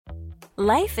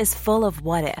Life is full of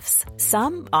what-ifs.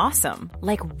 Some awesome,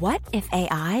 like what if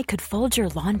AI could fold your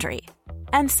laundry?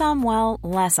 And some, well,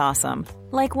 less awesome,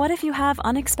 like what if you have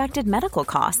unexpected medical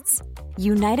costs?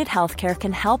 United Healthcare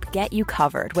can help get you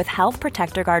covered with Health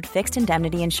Protector Guard fixed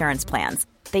indemnity insurance plans.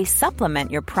 They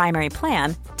supplement your primary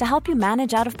plan to help you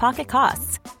manage out-of-pocket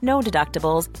costs. No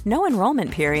deductibles, no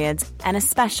enrollment periods, and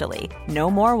especially no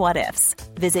more what-ifs.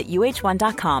 Visit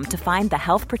uh1.com to find the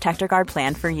Health Protector Guard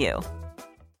plan for you.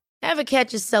 Ever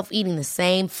catch yourself eating the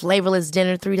same flavorless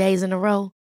dinner 3 days in a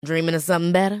row? Dreaming of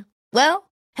something better? Well,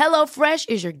 HelloFresh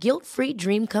is your guilt-free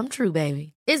dream come true,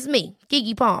 baby. It's me,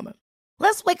 Keke Palmer.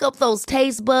 Let's wake up those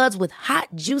taste buds with hot,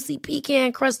 juicy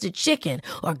pecan-crusted chicken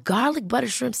or garlic butter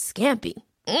shrimp scampi.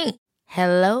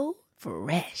 Hello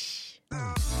Fresh.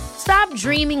 Stop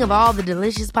dreaming of all the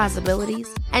delicious possibilities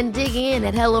and dig in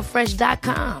at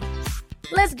HelloFresh.com.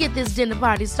 Let's get this dinner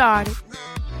party started.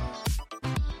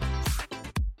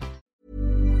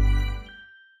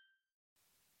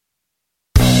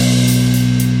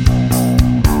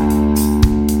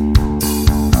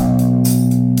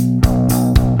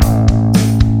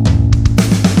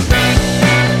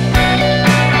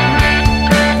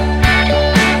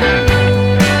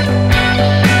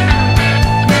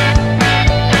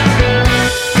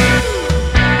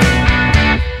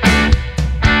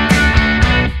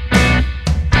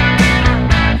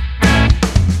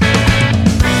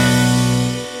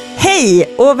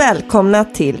 Hej och välkomna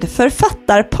till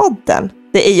Författarpodden.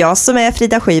 Det är jag som är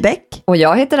Frida Skybeck. Och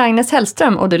jag heter Agnes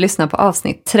Hellström och du lyssnar på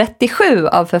avsnitt 37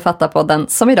 av Författarpodden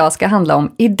som idag ska handla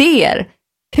om idéer.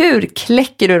 Hur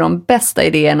kläcker du de bästa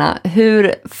idéerna?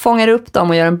 Hur fångar du upp dem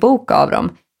och gör en bok av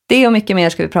dem? Det och mycket mer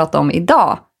ska vi prata om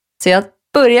idag. Så jag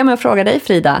börjar med att fråga dig,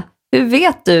 Frida. Hur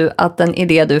vet du att en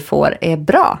idé du får är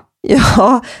bra?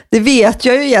 Ja, det vet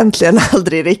jag ju egentligen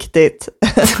aldrig riktigt.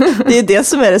 Det är det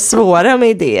som är det svåra med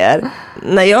idéer.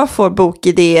 När jag får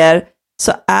bokidéer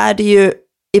så är det ju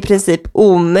i princip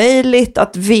omöjligt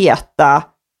att veta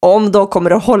om de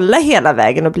kommer att hålla hela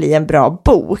vägen och bli en bra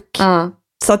bok.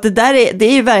 Så att det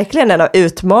är ju verkligen en av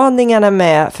utmaningarna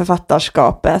med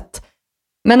författarskapet.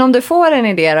 Men om du får en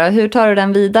idé då, hur tar du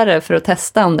den vidare för att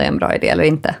testa om det är en bra idé eller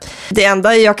inte? Det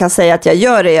enda jag kan säga att jag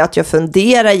gör är att jag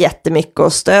funderar jättemycket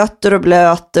och stöter och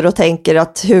blöter och tänker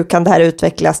att hur kan det här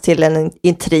utvecklas till en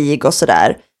intrig och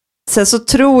sådär. Sen så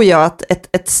tror jag att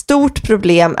ett stort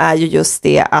problem är ju just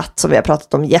det att, som vi har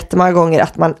pratat om jättemånga gånger,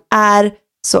 att man är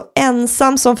så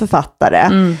ensam som författare.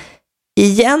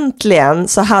 Egentligen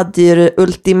så hade ju det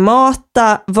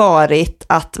ultimata varit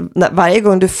att varje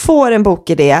gång du får en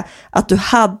bokidé att du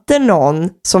hade någon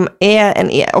som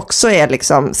också är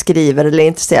liksom skriver eller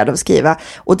intresserad av att skriva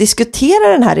och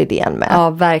diskutera den här idén med. Ja,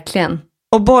 verkligen.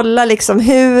 Och bolla liksom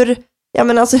hur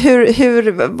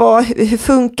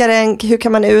funkar den, hur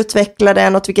kan man utveckla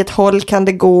den, åt vilket håll kan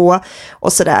det gå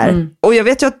och sådär. Och jag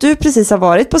vet ju att du precis har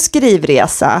varit på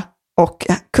skrivresa och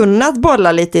kunnat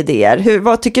bolla lite idéer.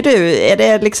 Vad tycker du? Är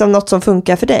det liksom något som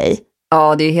funkar för dig?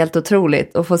 Ja, det är ju helt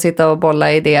otroligt att få sitta och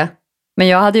bolla idé. Men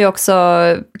jag hade ju också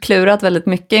klurat väldigt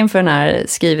mycket inför den här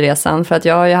skrivresan. För att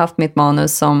jag har ju haft mitt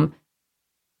manus som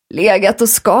legat och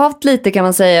skavt lite, kan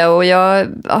man säga. Och jag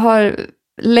har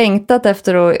längtat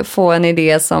efter att få en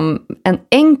idé som en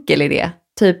enkel idé.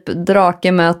 Typ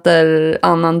drake möter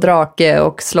annan drake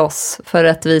och slåss för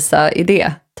rättvisa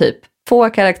idé, typ. Få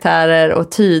karaktärer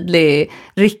och tydlig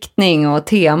riktning och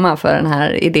tema för den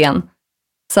här idén.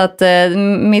 Så att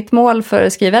mitt mål för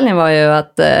skrivhelgen var ju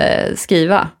att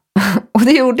skriva. Och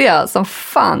det gjorde jag som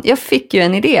fan. Jag fick ju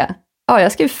en idé. Ja,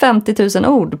 jag skrev 50 000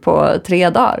 ord på 3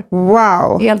 dagar.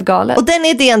 Wow. Helt galet. Och den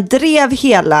idén drev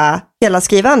hela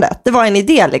skrivandet. Det var en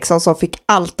idé liksom som fick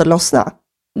allt att lossna.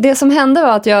 Det som hände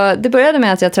var att det började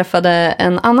med att jag träffade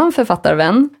en annan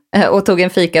författarvän och tog en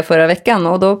fika förra veckan,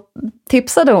 och då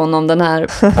tipsade hon om den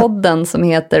här podden som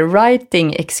heter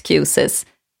Writing Excuses,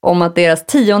 om att deras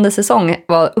 10:e säsong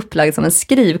var upplagd som en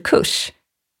skrivkurs.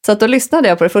 Så att då lyssnade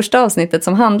jag på det första avsnittet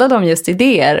som handlade om just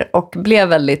idéer och blev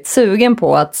väldigt sugen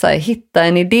på att hitta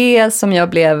en idé som jag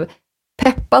blev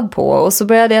peppad på. Och så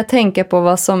började jag tänka på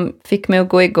vad som fick mig att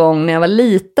gå igång när jag var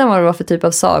liten, vad det var för typ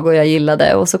av sagor jag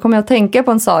gillade. Och så kom jag att tänka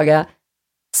på en saga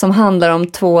som handlar om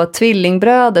 2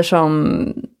 tvillingbröder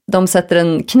som de sätter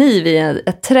en kniv i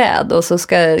ett träd, och så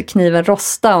ska kniven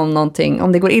rosta om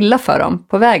det går illa för dem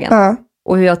på vägen.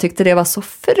 Och hur jag tyckte det var så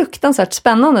fruktansvärt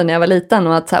spännande när jag var liten,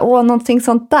 och att någonting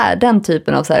sånt där, den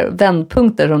typen av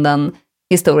vändpunkter som den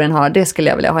historien har, det skulle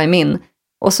jag vilja ha i min.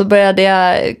 Och så började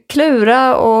jag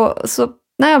klura, och så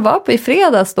när jag var på i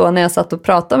fredags då, när jag satt och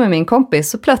pratade med min kompis,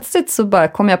 så plötsligt så bara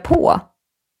kom jag på,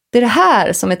 det är det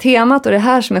här som är temat och det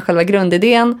här som är själva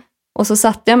grundidén. Och så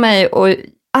satte jag mig och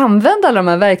använda alla de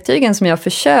här verktygen som jag har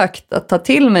försökt att ta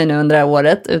till mig nu under det här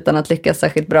året utan att lyckas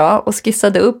särskilt bra, och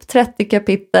skissade upp 30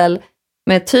 kapitel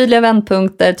med tydliga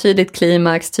vändpunkter, tydligt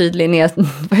klimax, tydlig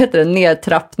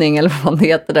nedtrappning eller vad det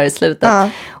heter där i slutet.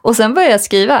 Och sen började jag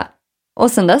skriva.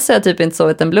 Och sen dess har jag typ inte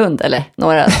sovit en blund, eller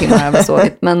några timmar har jag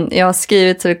sovit. Men jag har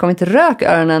skrivit så det kommer till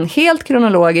rököronen helt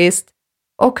kronologiskt,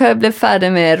 och jag blev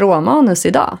färdig med råmanus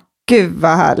idag. Gud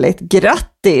vad härligt.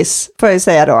 Grattis, får jag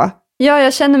säga då. Ja,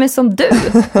 jag känner mig som du,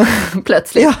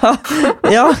 plötsligt.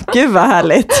 Ja, gud vad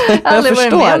härligt. Jag har aldrig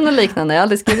varit med om något liknande. Jag har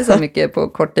aldrig skrivit så mycket på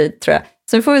kort tid, tror jag.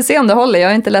 Så vi får väl se om det håller. Jag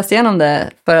har inte läst igenom det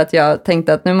för att jag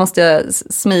tänkte att nu måste jag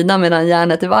smida medan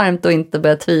järnet är varmt och inte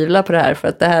börja tvivla på det här. För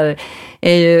att det här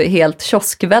är ju helt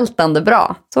kioskvältande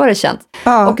bra. Så har det känts.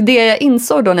 Ja. Och det jag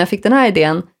insåg då när jag fick den här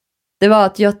idén, det var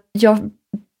att jag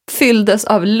fylldes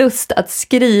av lust att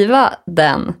skriva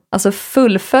den. Alltså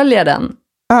fullfölja den.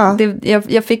 Ja.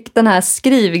 Jag fick den här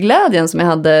skrivglädjen som jag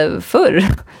hade förr.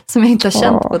 Som jag inte har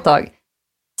känt på ett tag.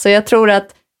 Så jag tror att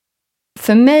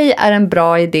för mig är en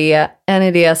bra idé en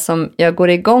idé som jag går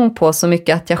igång på så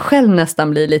mycket att jag själv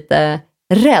nästan blir lite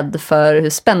rädd för hur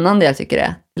spännande jag tycker det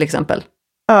är, till exempel.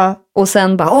 Ja. Och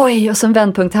sen bara, oj, och sen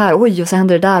vändpunkt här, oj, och så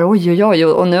händer det där, oj.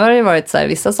 Och nu har det varit så här,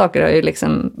 vissa saker har ju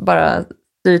liksom bara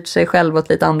styrt sig själv åt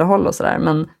lite andra håll och sådär,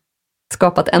 men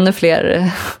skapat ännu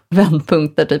fler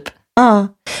vändpunkter typ. Ja,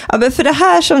 men för det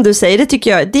här som du säger, det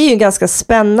tycker jag, det är ju ganska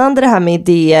spännande det här med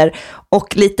idéer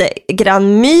och lite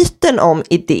grann myten om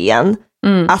idén.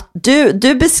 Att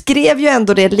du beskrev ju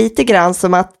ändå det lite grann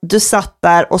som att du satt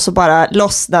där och så bara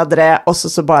lossnade det och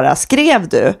så bara skrev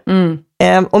du.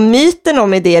 Och myten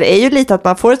om idéer är ju lite att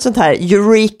man får ett sånt här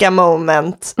eureka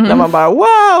moment när man bara,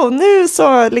 wow, nu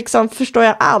så liksom förstår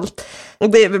jag allt. Och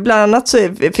bland annat så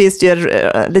finns det ju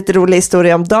en lite rolig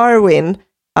historia om Darwin,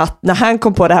 att när han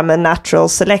kom på det här med natural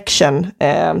selection,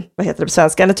 vad heter det på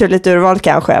svenska, naturligt urval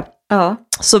kanske,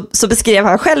 så beskrev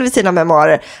han själv i sina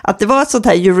memoarer att det var ett sånt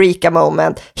här eureka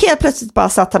moment. Helt plötsligt bara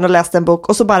satt han och läste en bok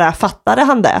och så bara fattade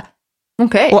han det.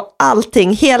 Okay. Och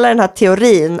allting, hela den här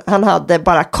teorin han hade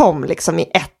bara kom liksom i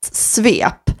ett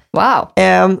svep. Wow.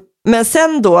 Men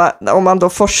sen då, om man då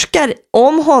forskar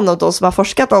om honom då, som har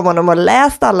forskat om honom och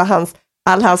läst all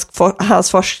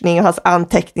hans forskning och hans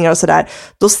anteckningar och sådär,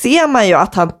 då ser man ju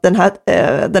att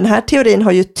den här teorin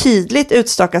har ju tydligt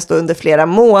utstakats under flera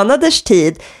månaders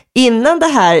tid innan det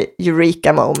här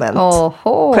eureka moment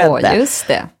skedde. Just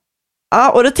det.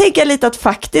 Ja, och då tänker jag lite att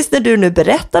faktiskt när du nu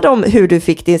berättade om hur du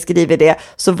fick din skrividé,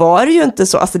 så var det ju inte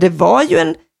så, alltså det var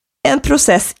ju en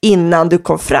process innan du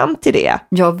kom fram till det.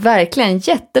 Ja, verkligen, en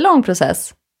jättelång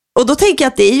process. Och då tänker jag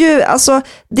att det är ju, alltså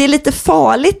det är lite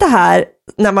farligt det här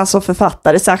när man som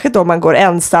författare, särskilt om man går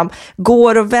ensam,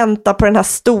 går och väntar på den här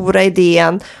stora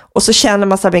idén och så känner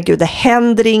man så här, men gud, det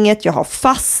händer inget, jag har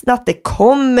fastnat, det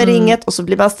kommer inget, och så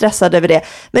blir man stressad över det.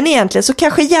 Men egentligen så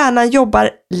kanske hjärnan jobbar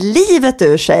livet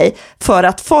ur sig för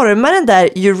att forma den där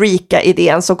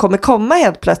eureka-idén som kommer komma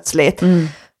helt plötsligt.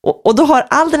 Och då har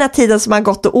all den här tiden som man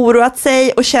gått och oroat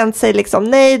sig och känt sig liksom,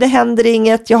 nej, det händer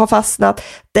inget, jag har fastnat,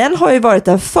 den har ju varit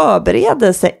en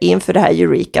förberedelse inför det här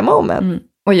eureka moment.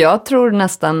 Och jag tror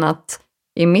nästan att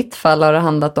i mitt fall har det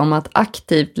handlat om att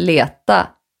aktivt leta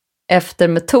efter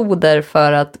metoder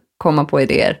för att komma på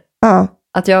idéer.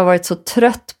 Att jag har varit så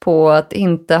trött på att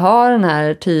inte ha den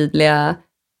här tydliga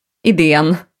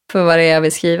idén för vad det är jag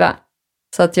vill skriva.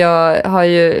 Så att jag har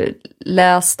ju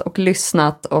läst och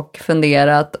lyssnat och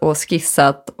funderat och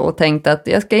skissat och tänkt att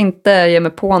jag ska inte ge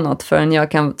mig på något förrän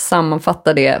jag kan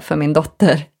sammanfatta det för min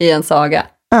dotter i en saga.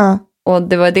 Och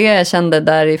det var det jag kände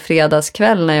där i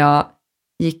fredagskväll när jag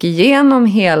gick igenom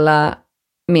hela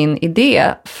min idé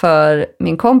för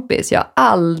min kompis. Jag har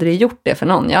aldrig gjort det för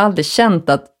någon. Jag har aldrig känt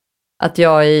att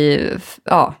jag i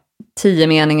 10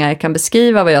 meningar kan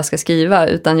beskriva vad jag ska skriva,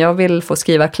 utan jag vill få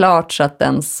skriva klart så att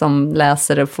den som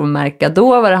läser det får märka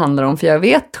då vad det handlar om, för jag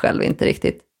vet själv inte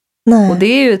riktigt. Nej. Och det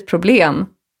är ju ett problem,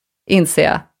 inser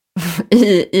jag,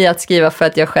 i att skriva, för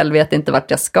att jag själv vet inte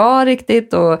vart jag ska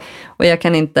riktigt och jag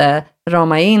kan inte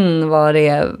rama in vad det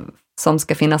är som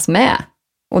ska finnas med.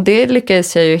 Och det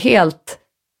lyckades jag ju helt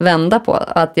vända på,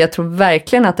 att jag tror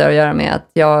verkligen att det har att göra med att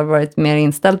jag har varit mer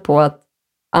inställd på att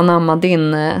anamma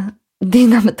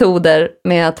dina metoder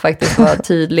med att faktiskt vara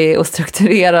tydlig och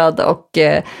strukturerad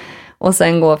och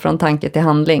sen gå från tanke till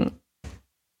handling.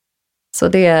 Så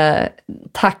det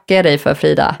tackar jag dig för,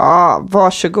 Frida. Ja,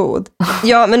 varsågod.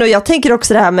 Ja, men jag tänker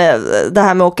också det här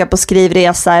med att åka på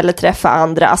skrivresa eller träffa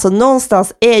andra. Alltså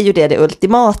någonstans är ju det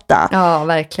ultimata. Ja,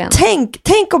 verkligen.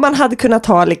 Tänk om man hade kunnat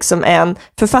ha liksom en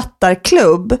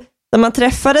författarklubb där man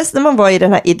träffades när man var i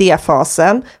den här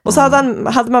idéfasen. Och så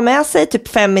hade man med sig typ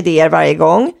 5 idéer varje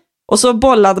gång. Och så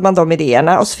bollade man de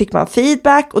idéerna och så fick man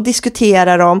feedback och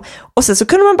diskutera dem. Och sen så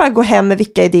kunde man bara gå hem med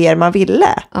vilka idéer man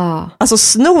ville. Alltså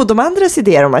sno de andras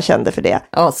idéer om man kände för det.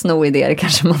 Ja, sno idéer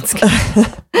kanske man ska.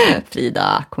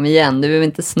 Frida, kom igen, du behöver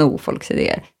inte sno folks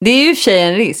idéer. Det är ju för sig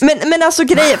en risk. Men alltså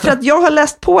grejer, för att jag har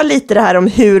läst på lite det här om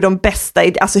hur de bästa,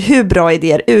 alltså hur bra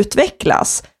idéer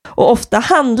utvecklas. Och ofta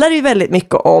handlar det ju väldigt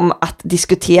mycket om att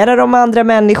diskutera dem med andra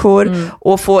människor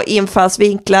och få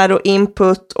infallsvinklar och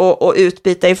input och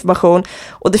utbyta information.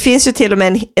 Och det finns ju till och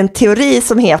med en teori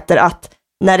som heter att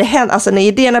när det händer, alltså när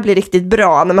idéerna blir riktigt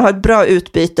bra, när man har ett bra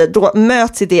utbyte, då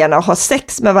möts idéerna och har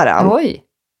sex med varandra. Oj.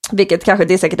 Vilket kanske,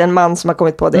 det är säkert en man som har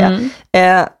kommit på det.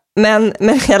 Men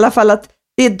i alla fall att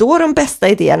det är då de bästa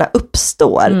idéerna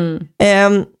uppstår.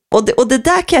 Och det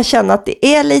där kan jag känna att det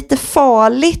är lite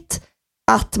farligt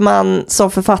att man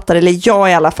som författare, eller jag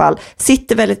i alla fall,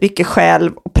 sitter väldigt mycket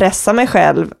själv och pressar mig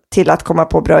själv till att komma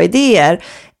på bra idéer.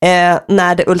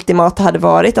 När det ultimata hade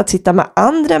varit att sitta med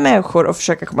andra människor och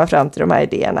försöka komma fram till de här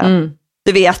idéerna.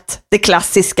 Du vet, det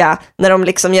klassiska, när de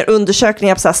liksom gör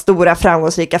undersökningar på så här stora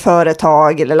framgångsrika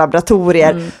företag eller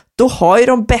laboratorier, då har ju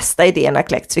de bästa idéerna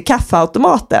kläckts vid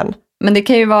kaffeautomaten. Men det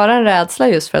kan ju vara en rädsla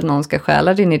just för att någon ska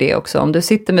stjäla din idé också. Om du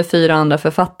sitter med 4 andra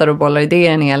författare och bollar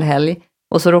idéer en hel helg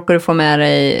och så råkar du få med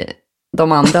dig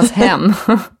de andras hem.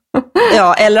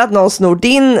 Ja, eller att någon snor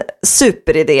din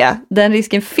superidé. Den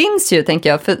risken finns ju, tänker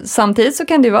jag. För samtidigt så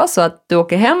kan det ju vara så att du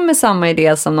åker hem med samma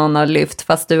idé som någon har lyft,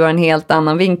 fast du har en helt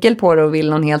annan vinkel på det och vill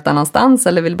någon helt annanstans,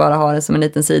 eller vill bara ha det som en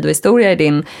liten sidohistoria i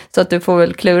din. Så att du får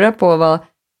väl klura på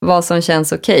vad som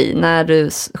känns okej när du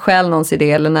stjäl någons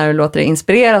idé eller när du låter dig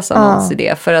inspireras av någons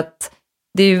idé. För att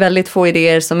det är ju väldigt få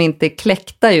idéer som inte är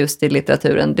kläckta just i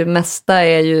litteraturen. Det mesta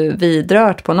är ju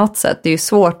vidrört på något sätt. Det är ju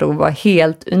svårt att vara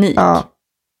helt unik. Ja,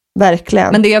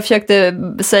 verkligen. Men det jag försökte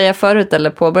säga förut, eller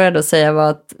påbörjade att säga, var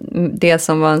att det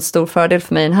som var en stor fördel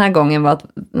för mig den här gången var att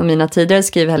mina tidigare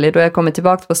skrivhelger, då jag kommit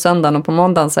tillbaka på söndagen och på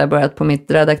måndagen så har jag börjat på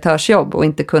mitt redaktörsjobb och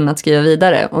inte kunnat skriva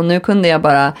vidare. Och nu kunde jag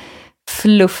bara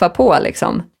fluffa på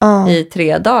liksom. I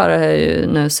 3 dagar har jag ju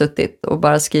nu suttit och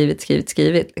bara skrivit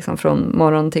liksom, från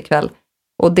morgon till kväll.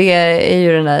 Och det är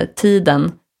ju den där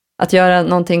tiden. Att göra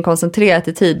någonting koncentrerat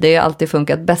i tid, det har alltid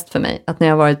funkat bäst för mig. Att när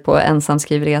jag har varit på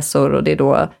ensamskrivresor och det är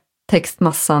då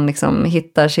textmassan liksom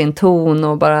hittar sin ton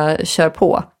och bara kör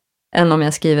på. Än om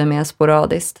jag skriver mer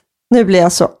sporadiskt. Nu blir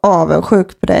jag så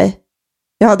avundsjuk på dig.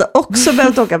 Jag hade också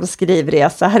behövt åka på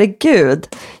skrivresa, herregud.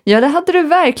 Ja, det hade du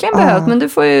verkligen behövt, men du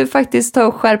får ju faktiskt ta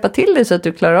och skärpa till dig så att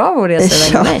du klarar av att resa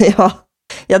iväg med mig.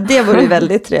 Ja, det vore ju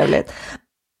väldigt trevligt.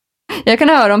 Jag kan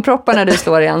höra om proppar när du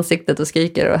slår i ansiktet och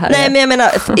skriker och här. Nej, men jag menar,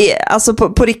 alltså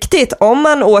på riktigt, om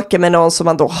man åker med någon som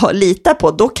man då litar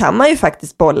på, då kan man ju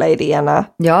faktiskt bolla idéerna.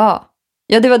 Ja,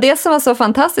 det var det som var så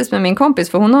fantastiskt med min kompis,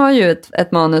 för hon har ju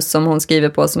ett manus som hon skriver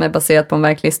på som är baserat på en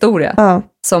verklig historia.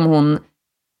 Som hon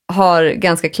har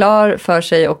ganska klar för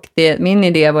sig, och min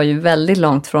idé var ju väldigt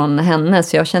långt från henne,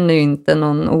 så jag känner ju inte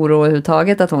någon oro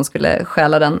överhuvudtaget att hon skulle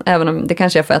stjäla den, även om det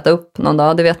kanske jag får äta upp någon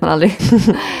dag, det vet man aldrig.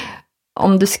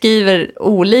 Om du skriver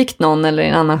olikt någon eller i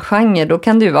en annan genre, då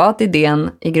kan det ju vara att idén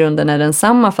i grunden är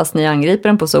densamma, fast ni angriper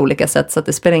den på så olika sätt, så att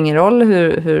det spelar ingen roll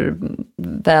hur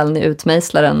väl ni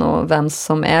utmejslar den och vem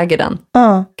som äger den.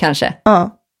 Kanske.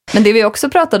 Men det vi också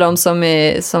pratade om som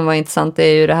var intressant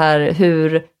är ju det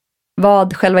här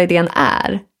vad själva idén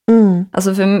är.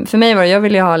 Alltså för mig var det, jag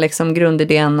ville ju ha liksom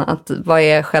grundidén att vad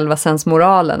är själva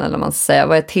sensmoralen, eller man ska säga,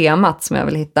 vad är temat som jag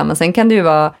vill hitta. Men sen kan det ju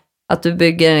vara att du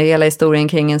bygger hela historien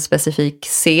kring en specifik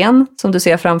scen som du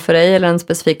ser framför dig, eller en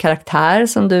specifik karaktär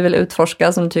som du vill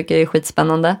utforska, som du tycker är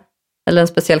skitspännande. Eller en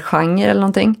speciell genre eller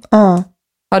någonting.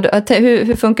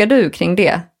 Hur funkar du kring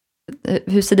det?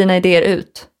 Hur ser dina idéer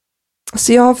ut?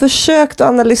 Så jag har försökt att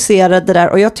analysera det där,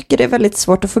 och jag tycker det är väldigt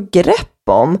svårt att få grepp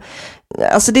om.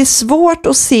 Alltså det är svårt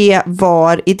att se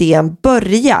var idén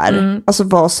börjar, alltså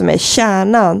vad som är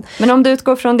kärnan. Men om du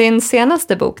utgår från din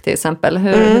senaste bok till exempel,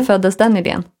 hur föddes den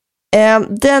idén?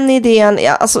 Den idén,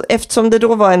 alltså eftersom det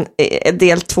då var en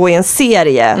del 2 i en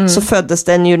serie, så föddes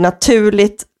den ju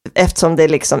naturligt, eftersom det är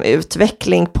liksom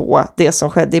utveckling på det som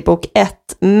skedde i bok 1.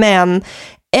 Men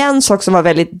en sak som var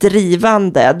väldigt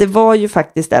drivande, det var ju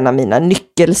faktiskt en av mina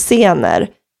nyckelscener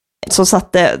som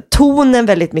satte tonen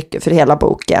väldigt mycket för hela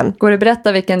boken. Går det att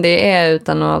berätta vilken det är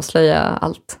utan att avslöja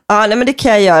allt? Ja, nej, men det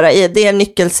kan jag göra. Det är en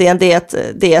nyckelscen, det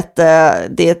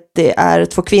är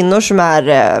 2 kvinnor som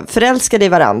är förälskade i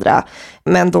varandra.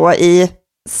 Men då i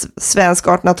svensk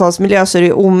 1800-talsmiljö så är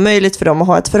det omöjligt för dem att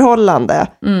ha ett förhållande.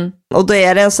 Och då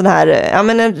är det en sån här,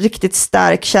 en riktigt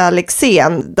stark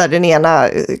kärleksscen där den ena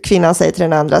kvinnan säger till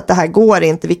den andra att det här går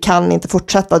inte, vi kan inte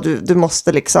fortsätta, du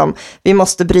måste vi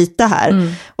måste bryta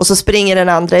här. Och så springer den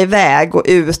andra iväg och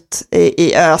ut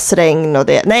i ösregn och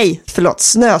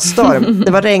snöstorm.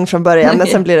 Det var regn från början, men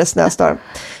sen blir det snöstorm.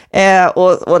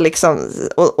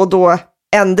 Och då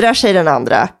ändrar sig den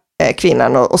andra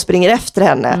kvinnan och springer efter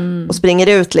henne och springer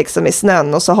ut liksom i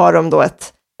snön, och så har de då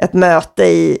ett möte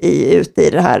ute i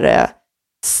det här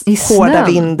hårda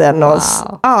vinden och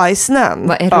i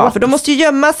snön. För de måste ju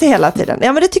gömma sig hela tiden.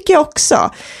 Ja, men det tycker jag också.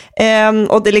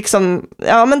 Och det liksom,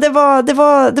 men det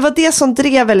var det som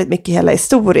drev väldigt mycket hela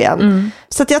historien.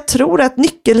 Så att jag tror att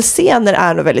nyckelscener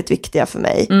är nog väldigt viktiga för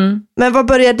mig. Men vad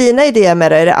börjar dina idéer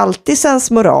med då? Är det alltid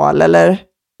sensmoral eller?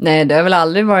 Nej, det har väl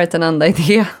aldrig varit en enda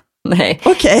idé. Nej.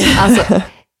 Okej. Alltså,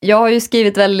 jag har ju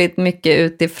skrivit väldigt mycket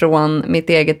utifrån mitt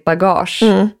eget bagage.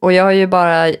 Och jag har ju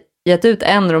bara gett ut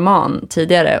en roman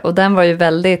tidigare. Och den var ju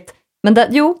väldigt... Men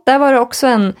där var det också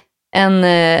en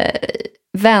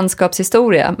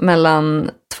vänskapshistoria mellan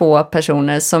två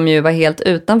personer som ju var helt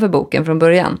utanför boken från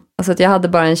början. Alltså att jag hade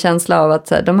bara en känsla av att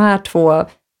så här, de här två...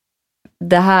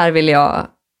 Det här vill jag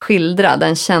skildra.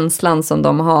 Den känslan som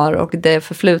de har och det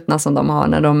förflutna som de har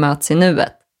när de möts i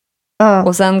nuet.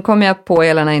 Och sen kom jag på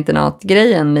hela den här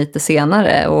internatgrejen lite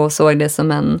senare och såg det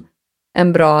som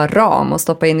en bra ram att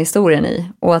stoppa in historien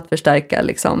i. Och att förstärka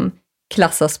liksom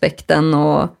klassaspekten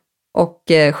och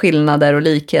skillnader och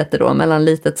likheter då mellan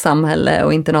litet samhälle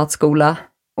och internatskola.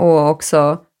 Och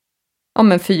också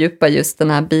fördjupa just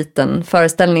den här biten,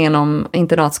 föreställningen om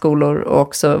internatskolor och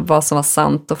också vad som var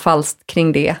sant och falskt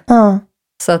kring det.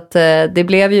 Så att det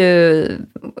blev ju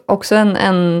också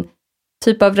en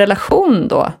typ av relation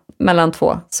då mellan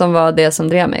två, som var det som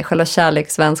drev mig. Själva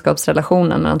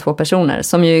kärleksvänskapsrelationen mellan två personer,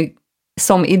 som ju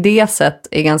som idésätt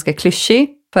är ganska klyschig,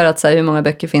 för att säga hur många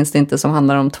böcker finns det inte som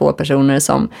handlar om två personer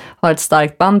som har ett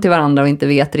starkt band till varandra och inte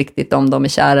vet riktigt om de är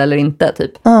kära eller inte,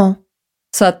 typ.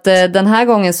 Så att den här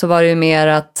gången så var det ju mer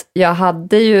att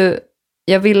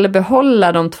jag ville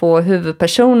behålla de två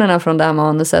huvudpersonerna från det här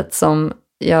manuset som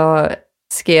jag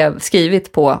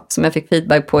skrivit på, som jag fick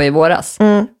feedback på i våras.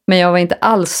 Men jag var inte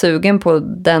alls sugen på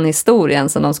den historien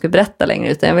som de skulle berätta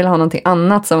längre, utan jag ville ha någonting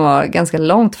annat som var ganska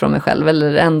långt från mig själv,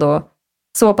 eller ändå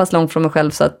så pass långt från mig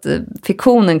själv så att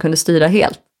fiktionen kunde styra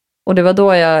helt. Och det var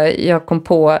då jag kom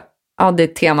på, det är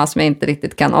ett tema som jag inte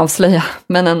riktigt kan avslöja,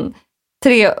 men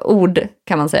 3 ord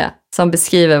kan man säga, som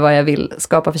beskriver vad jag vill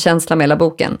skapa för känsla med hela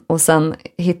boken. Och sen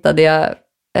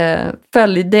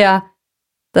följde jag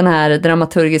den här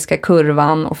dramaturgiska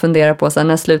kurvan och fundera på så här,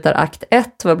 när slutar akt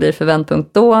 1, vad blir för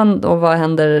vändpunkt då, och vad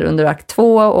händer under akt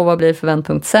 2, och vad blir för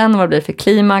vändpunkt sen, vad blir för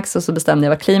klimax, och så bestämde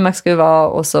jag vad klimax skulle vara,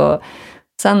 och så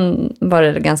sen var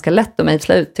det ganska lätt att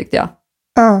mejsla ut, tyckte jag.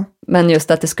 Men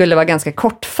just att det skulle vara ganska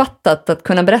kortfattat, att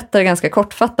kunna berätta det ganska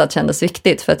kortfattat kändes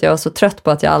viktigt, för att jag var så trött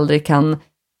på att jag aldrig kan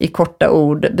i korta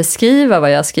ord beskriva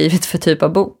vad jag har skrivit för typ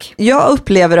av bok. Jag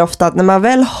upplever ofta att när man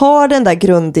väl har den där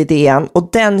grundidén och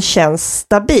den känns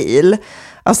stabil,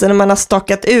 alltså när man har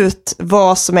stakat ut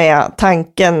vad som är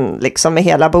tanken liksom med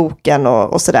hela boken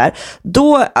och sådär,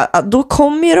 då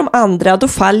kommer ju då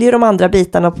faller de andra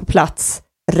bitarna på plats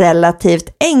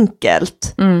relativt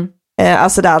enkelt.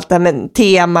 Alltså det är allt det här med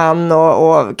teman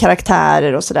och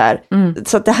karaktärer och sådär.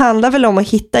 Så att det handlar väl om att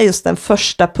hitta just den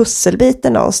första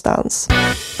pusselbiten någonstans.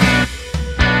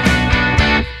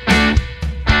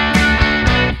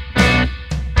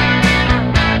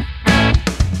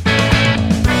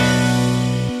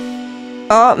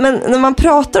 Ja, men när man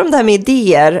pratar om det här med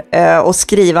idéer och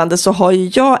skrivande, så har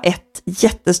ju jag ett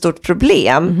jättestort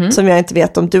problem som jag inte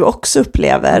vet om du också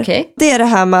upplever. Okay. Det är det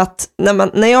här med att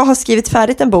när jag har skrivit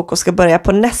färdigt en bok och ska börja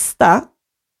på nästa,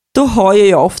 då har ju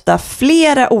jag ofta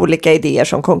flera olika idéer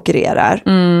som konkurrerar.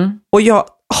 Och jag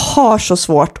har så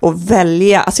svårt att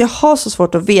välja, alltså jag har så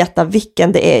svårt att veta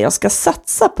vilken det är jag ska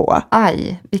satsa på.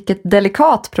 Aj, vilket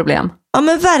delikat problem. Ja,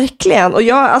 men verkligen. Och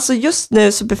alltså just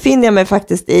nu så befinner jag mig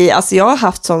faktiskt jag har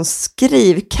haft sån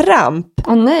skrivkramp.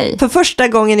 Åh nej. För första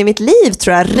gången i mitt liv,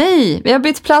 tror jag. Nej, vi har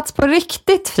bytt plats på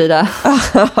riktigt, Frida.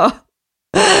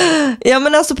 Ja,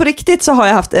 men alltså på riktigt så har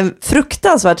jag haft en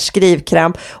fruktansvärd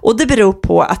skrivkramp. Och det beror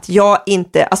på att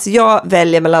jag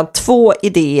väljer mellan 2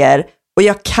 idéer och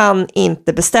jag kan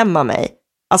inte bestämma mig.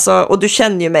 Alltså, och du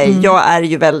känner ju mig, jag är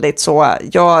ju väldigt så,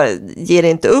 jag ger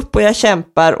inte upp och jag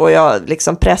kämpar och jag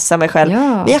liksom pressar mig själv. Ja.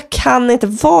 Men jag kan inte,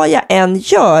 vad jag än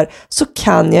gör så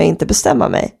kan jag inte bestämma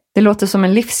mig. Det låter som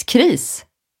en livskris.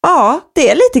 Ja, det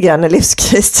är lite grann en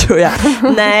livskris tror jag.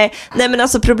 Nej, men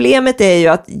alltså problemet är ju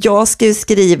att jag ska ju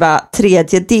skriva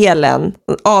tredje delen,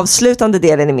 avslutande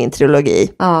delen i min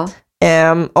trilogi.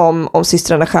 Om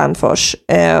systrarna Stjärnfors.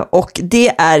 Och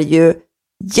det är ju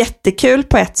jättekul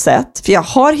på ett sätt. För jag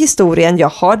har historien, jag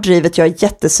har drivet, jag är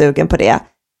jättesugen på det.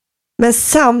 Men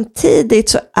samtidigt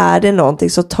så är det någonting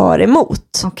som tar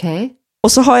emot. Okej.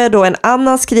 Och så har jag då en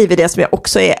annan skrividé som jag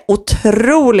också är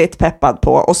otroligt peppad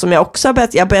på. Och som jag också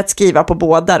har börjat skriva på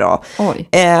båda då. Oj,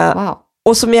 wow.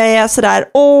 Och som jag är sådär,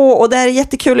 och det här är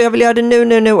jättekul och jag vill göra det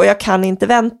nu och jag kan inte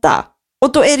vänta.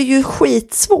 Och då är det ju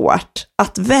skitsvårt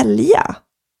att välja.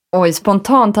 Oj,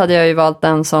 spontant hade jag ju valt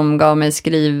den som gav mig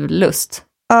skrivlust.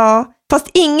 Ja,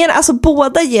 fast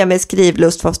båda ger mig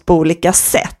skrivlust fast på olika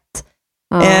sätt.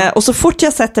 Och så fort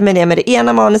jag sätter mig ner med det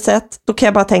ena manuset, då kan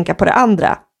jag bara tänka på det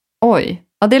andra. Oj,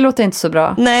 ja det låter inte så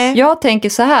bra. Nej. Jag tänker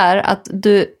så här att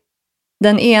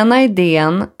den ena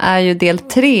idén är ju del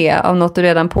 3 av något du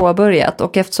redan påbörjat.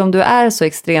 Och eftersom du är så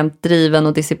extremt driven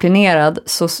och disciplinerad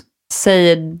så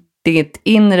säger ditt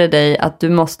inre dig att du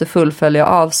måste fullfölja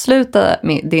och avsluta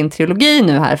din trilogi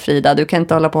nu här, Frida. Du kan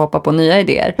inte hålla på och hoppa på nya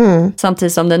idéer.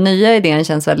 Samtidigt som den nya idén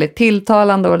känns väldigt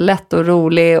tilltalande och lätt och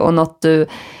rolig och något du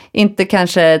inte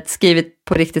kanske skrivit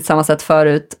på riktigt samma sätt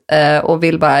förut och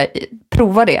vill bara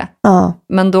prova det.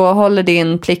 Men då håller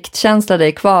din pliktkänsla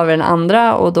dig kvar vid den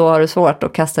andra och då har du svårt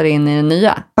att kasta dig in i den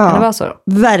nya. Kan det vara så?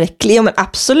 Verkligen, men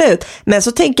absolut. Men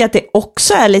så tänker jag att det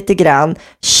också är lite grann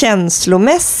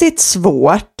känslomässigt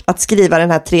svårt att skriva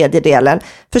den här tredje delen,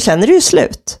 för sen är det ju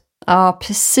slut. Ja,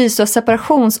 precis. Och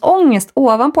separationsångest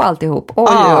ovanpå alltihop.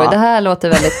 Oj, det här låter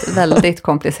väldigt, väldigt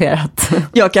komplicerat.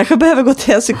 Jag kanske behöver gå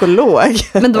till en psykolog.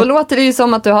 Men då låter det ju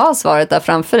som att du har svaret där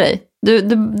framför dig.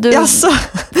 Du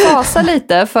fasar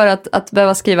lite för att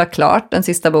behöva skriva klart den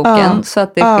sista boken så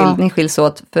att ni skiljs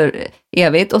åt för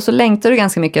evigt. Och så längtar du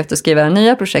ganska mycket efter att skriva det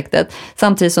nya projektet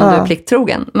samtidigt som du är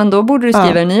plikttrogen. Men då borde du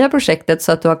skriva det nya projektet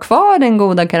så att du har kvar den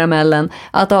goda karamellen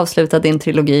att avsluta din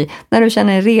trilogi när du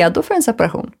känner dig redo för en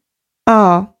separation.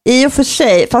 Ja, i och för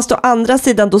sig. Fast å andra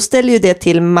sidan, då ställer ju det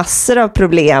till massor av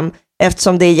problem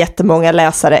eftersom det är jättemånga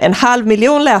läsare.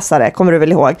 500 000 läsare, kommer du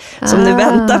väl ihåg, som nu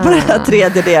väntar på den här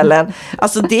tredje delen.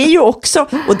 Alltså det är ju också,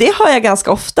 och det har jag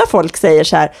ganska ofta, folk säger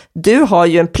så här: du har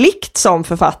ju en plikt som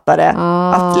författare.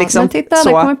 Att liksom, men titta,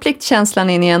 där kommer pliktkänslan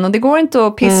in igen. Och det går inte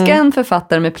att piska en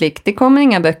författare med plikt. Det kommer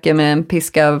inga böcker med en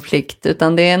piska av plikt,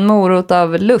 utan det är en morot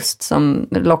av lust som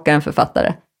lockar en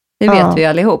författare. Det vet vi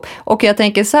allihop. Och jag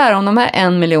tänker så här, om de här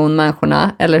 1 miljon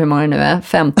människorna, eller hur många det nu är,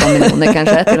 15 miljoner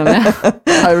kanske till och med,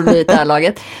 har det blivit det här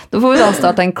laget, då får vi då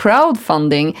starta en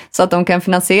crowdfunding så att de kan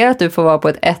finansiera att du får vara på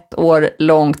ett 1 år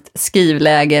långt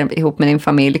skrivläger ihop med din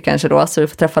familj kanske då, så du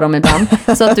får träffa dem ibland.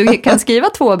 Så att du kan skriva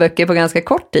 2 böcker på ganska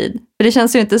kort tid. För det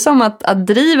känns ju inte som att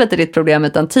drivet är ditt problem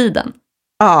utan tiden.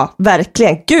 Ja,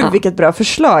 verkligen. Gud, vilket bra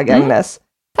förslag, Agnes.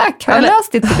 Tack, har jag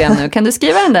löst ditt problem nu? Kan du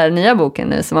skriva den där nya boken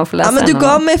nu så man får läsa den? Ja, men du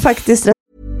gav mig faktiskt...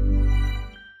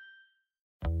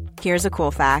 Here's a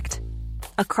cool fact.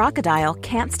 A crocodile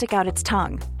can't stick out its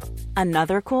tongue.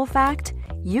 Another cool fact,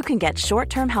 you can get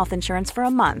short-term health insurance for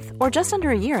a month or just under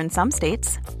a year in some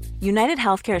states. United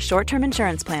Healthcare short-term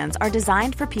insurance plans are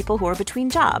designed for people who are between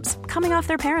jobs, coming off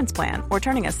their parents' plan, or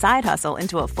turning a side hustle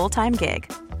into a full-time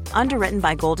gig. Underwritten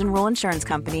by Golden Rule Insurance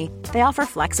Company, they offer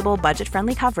flexible,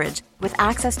 budget-friendly coverage with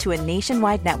access to a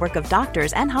nationwide network of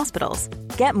doctors and hospitals.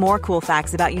 Get more cool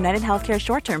facts about United Healthcare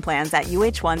short-term plans at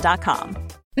uh1.com.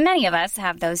 Many of us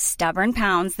have those stubborn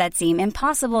pounds that seem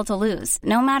impossible to lose,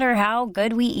 no matter how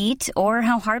good we eat or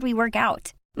how hard we work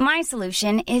out. My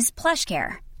solution is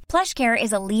PlushCare. PlushCare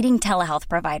is a leading telehealth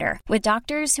provider with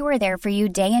doctors who are there for you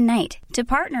day and night to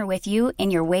partner with you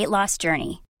in your weight loss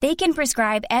journey. They can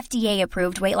prescribe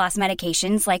FDA-approved weight loss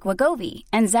medications like Wegovy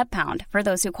and Zepbound for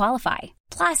those who qualify.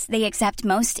 Plus, they accept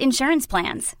most insurance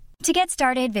plans. To get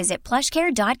started, visit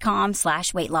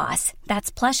plushcare.com/weightloss.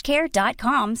 That's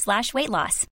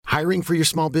plushcare.com/weightloss. Hiring for your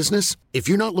small business? If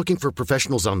you're not looking for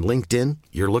professionals on LinkedIn,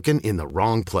 you're looking in the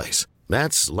wrong place.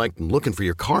 That's like looking for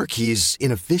your car keys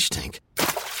in a fish tank.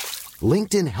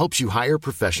 LinkedIn helps you hire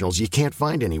professionals you can't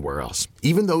find anywhere else,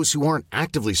 even those who aren't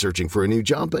actively searching for a new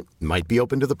job but might be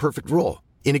open to the perfect role.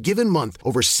 In a given month,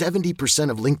 over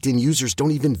 70% of LinkedIn users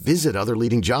don't even visit other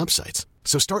leading job sites.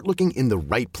 So start looking in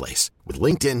the right place. With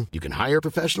LinkedIn, you can hire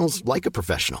professionals like a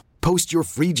professional. Post your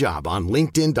free job on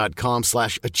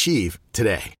linkedin.com/achieve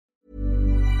today.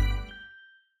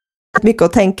 rätt mycket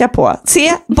att tänka på.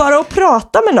 Se, bara att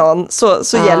prata med någon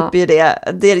så hjälper ju det.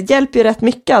 Det hjälper ju rätt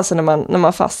mycket alltså när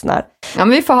man fastnar. Ja, men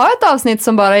vi får ha ett avsnitt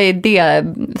som bara är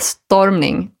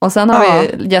idéstormning. Och sen har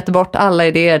vi gett bort alla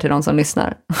idéer till de som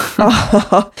lyssnar.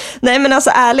 Nej, men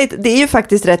alltså ärligt, det är ju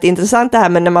faktiskt rätt intressant det här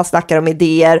med när man snackar om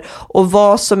idéer och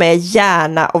vad som är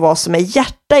hjärna och vad som är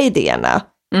hjärta i idéerna.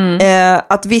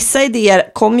 Att vissa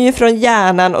idéer kommer ju från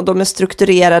hjärnan och de är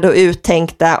strukturerade och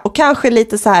uttänkta och kanske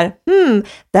lite så här,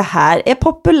 det här är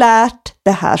populärt,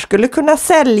 det här skulle kunna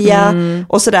sälja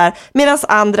och sådär, medan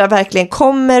andra verkligen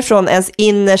kommer från ens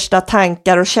innersta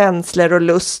tankar och känslor och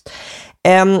lust.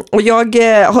 Och jag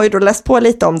har ju då läst på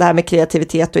lite om det här med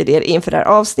kreativitet och idéer inför det här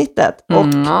avsnittet. Och,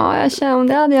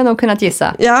 det hade jag nog kunnat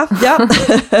gissa. Ja.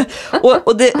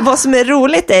 och vad som är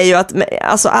roligt är ju att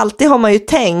alltså, alltid har man ju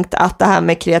tänkt att det här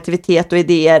med kreativitet och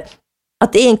idéer,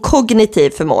 att det är en kognitiv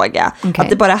förmåga. Okay. Att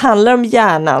det bara handlar om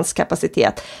hjärnans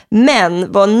kapacitet.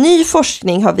 Men vad ny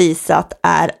forskning har visat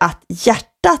är att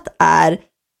hjärtat är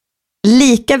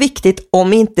lika viktigt,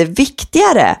 om inte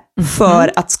viktigare,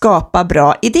 för att skapa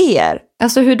bra idéer.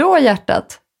 Alltså hur då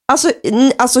hjärtat?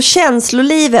 Alltså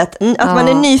känslolivet, att man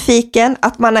är nyfiken,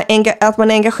 att man är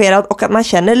engagerad och att man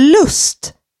känner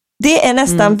lust. Det är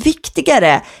nästan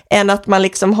viktigare än att man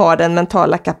liksom har den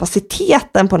mentala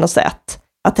kapaciteten på något sätt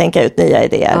att tänka ut nya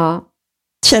idéer. Ja.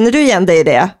 Känner du igen dig i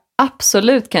det?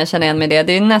 Absolut kan jag känna igen mig i det.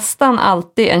 Det är nästan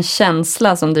alltid en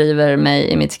känsla som driver mig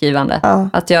i mitt skrivande. Ja.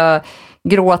 Att jag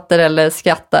gråter eller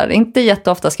skrattar. Inte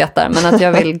jätteofta skrattar, men att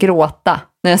jag vill gråta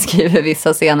när jag skriver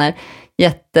vissa scener.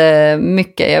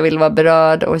 Jättemycket. Jag vill vara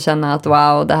berörd och känna att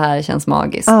wow, det här känns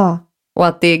magiskt. Och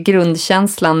att det är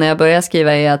grundkänslan när jag börjar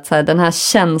skriva är att så här, den här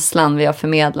känslan vill jag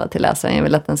förmedla till läsaren. Jag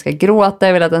vill att den ska gråta,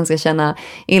 jag vill att den ska känna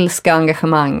ilska och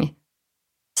engagemang.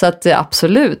 Så att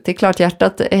absolut, det är klart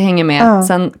hjärtat hänger med.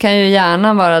 Sen kan ju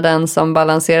hjärnan vara den som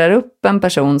balanserar upp en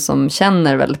person som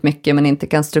känner väldigt mycket men inte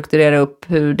kan strukturera upp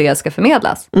hur det ska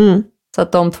förmedlas. Så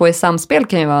att de två i samspel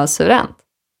kan ju vara suveränt.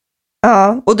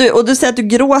 Ja, och du säger att du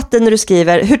gråter när du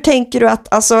skriver. Hur tänker du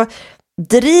att, alltså,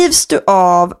 drivs du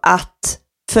av att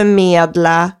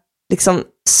förmedla liksom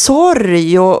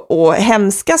sorg och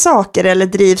hemska saker, eller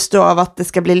drivs du av att det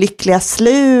ska bli lyckliga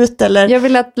slut? Eller? Jag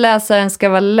vill att läsaren ska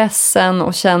vara ledsen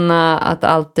och känna att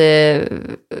allt är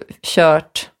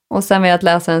kört. Och sen vill jag att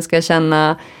läsaren ska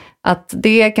känna att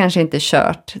det kanske inte är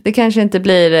kört. Det kanske inte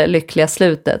blir lyckliga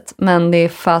slutet, men det är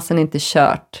fasen inte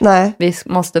kört. Nej. Vi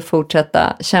måste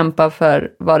fortsätta kämpa för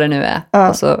vad det nu är.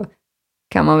 Och så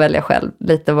kan man välja själv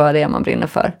lite vad det är man brinner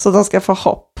för. Så de ska få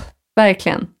hopp.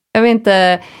 Verkligen.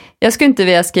 Jag skulle inte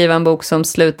vilja skriva en bok som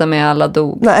slutar med alla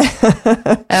dog. Nej.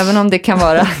 Även om det kan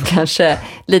vara kanske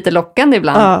lite lockande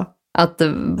ibland. Att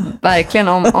verkligen,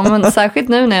 om särskilt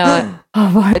nu när jag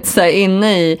har varit så här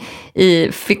inne i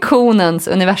fiktionens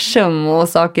universum och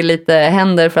saker lite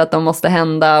händer för att de måste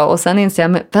hända. Och sen inser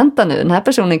jag, men vänta nu, den här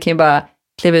personen kan ju bara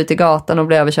kliva ut i gatan och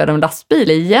bli överkörd av en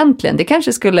lastbil egentligen. Det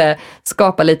kanske skulle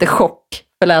skapa lite chock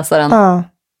för läsaren.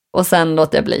 Och sen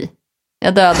låter jag bli.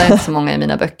 Jag dödar inte så många i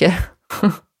mina böcker.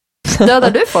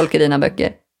 Dödar du folk i dina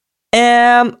böcker?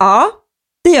 Ja,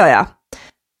 det gör jag.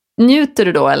 Njuter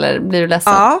du då eller blir du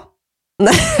ledsen? Ja.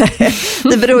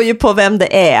 Det beror ju på vem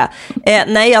det är.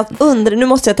 Nej, jag undrar, nu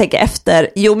måste jag tänka efter.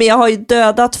 Jo, men jag har ju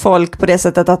dödat folk på det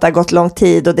sättet att det har gått lång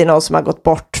tid och det är någon som har gått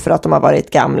bort för att de har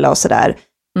varit gamla och sådär.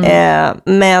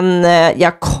 Men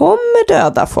jag kommer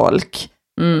döda folk.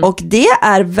 Och det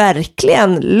är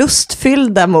verkligen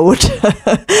lustfyllda mord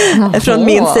från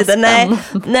min sida.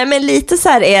 Nej, men lite så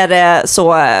här är det så,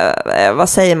 vad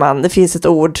säger man? Det finns ett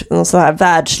ord, någon så här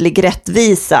världslig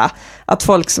rättvisa. Att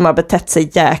folk som har betett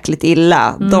sig jäkligt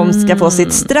illa, de ska få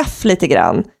sitt straff lite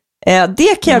grann.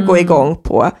 Det kan jag gå igång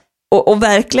på. Och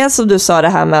verkligen som du sa det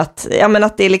här med att,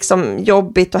 att det är liksom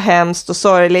jobbigt och hemskt och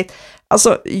sorgligt.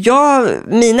 Alltså,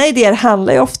 mina idéer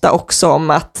handlar ju ofta också om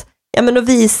att att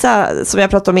visa, som jag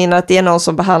pratade om innan, att det är någon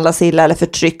som behandlas illa eller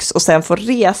förtrycks och sen får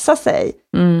resa sig.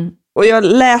 Och jag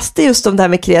läste just om det här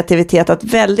med kreativitet, att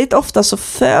väldigt ofta så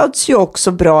föds ju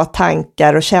också bra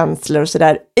tankar och känslor och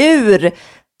sådär ur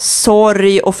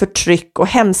sorg och förtryck och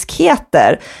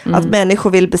hemskheter. Att människor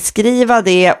vill beskriva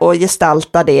det och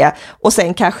gestalta det och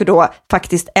sen kanske då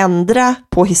faktiskt ändra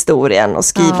på historien och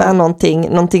skriva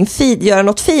någonting fint, göra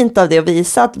något fint av det och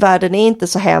visa att världen är inte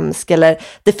så hemsk, eller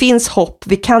det finns hopp,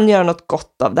 vi kan göra något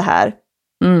gott av det här.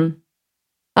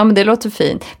 Ja, men det låter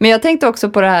fint. Men jag tänkte också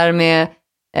på det här med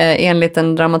enligt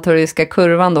den dramaturgiska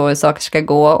kurvan då, hur saker ska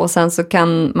gå, och sen så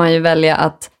kan man ju välja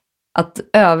att att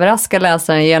överraska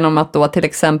läsaren genom att då till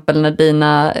exempel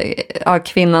när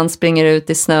kvinnan springer ut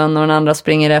i snön och den andra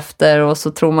springer efter och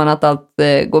så tror man att allt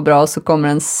går bra och så kommer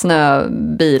en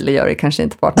snöbil, gör det kanske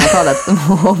inte på 1800-talet,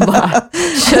 och bara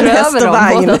kör över dem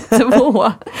båda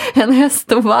två. En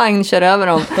häst och vagn kör över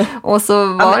dem och så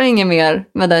var det inget mer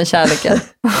med den kärleken.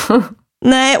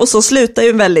 Nej, och så slutar ju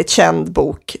en väldigt känd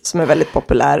bok som är väldigt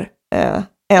populär.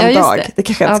 En dag, det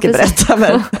kanske jag inte ska berätta,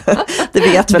 men det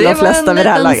vet väl de flesta vid det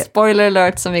här laget. Det var en liten spoiler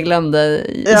alert som vi glömde.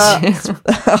 Ja,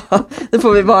 det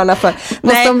får vi varna för.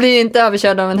 Fast de blir ju inte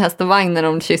överkörda av en häst och vagn när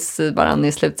de kysser varandra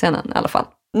i slutscenen i alla fall.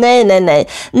 Nej,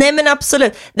 men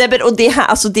absolut. Och det här,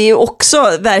 alltså det är ju också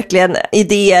verkligen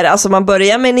idéer, alltså man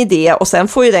börjar med en idé och sen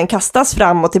får ju den kastas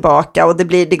fram och tillbaka och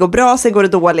det går bra, sen går det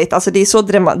dåligt. Alltså det är så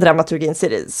dramaturgin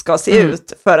ska se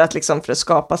ut för att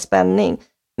skapa spänning.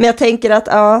 Men jag tänker att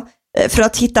för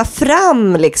att hitta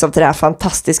fram liksom till den här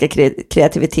fantastiska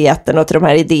kreativiteten och till de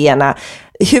här idéerna.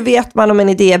 Hur vet man om en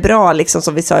idé är bra, liksom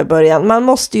som vi sa i början? Man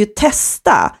måste ju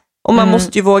testa och man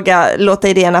måste ju våga låta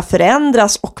idéerna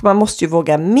förändras och man måste ju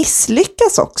våga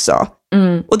misslyckas också.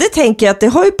 Och det tänker jag att det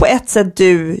har ju på ett sätt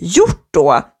du gjort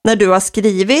då när du har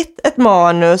skrivit ett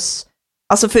manus.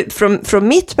 Alltså från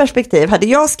mitt perspektiv, hade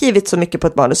jag skrivit så mycket på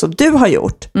ett manus som du har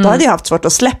gjort, då hade jag haft svårt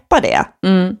att släppa det.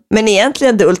 Men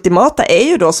egentligen det ultimata är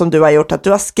ju då som du har gjort, att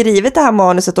du har skrivit det här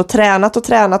manuset och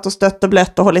tränat och stött och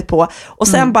blött och hållit på. Och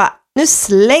sen bara, nu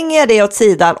slänger jag det åt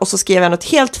sidan och så skriver jag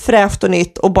något helt fräscht och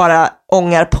nytt och bara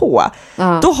ångar på.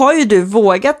 Då har ju du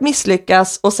vågat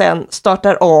misslyckas och sen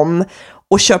startar om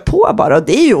och kör på bara, och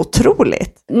det är ju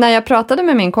otroligt. När jag pratade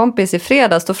med min kompis i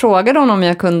fredags, då frågade hon om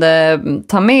jag kunde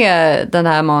ta med det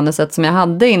här manuset som jag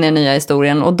hade in i nya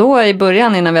historien. Och då i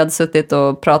början, innan vi hade suttit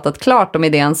och pratat klart om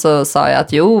idén, så sa jag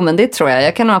att jo, men det tror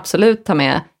jag kan nog absolut ta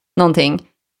med någonting.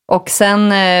 Och sen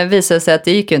visade det sig att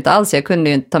det gick ju inte alls, jag kunde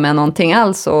ju inte ta med någonting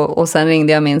alls. Och sen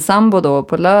ringde jag min sambo då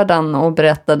på lördagen och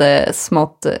berättade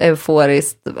smått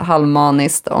euforiskt,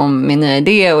 halvmaniskt om min nya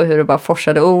idé och hur det bara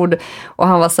forsade ord. Och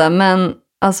han var så här, men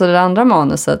alltså det andra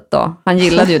manuset då? Han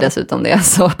gillade ju dessutom det.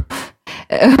 Så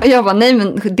jag bara, nej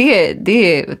men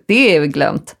det är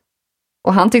glömt.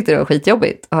 Och han tyckte det var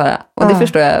skitjobbigt att höra. Och det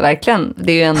förstår jag verkligen.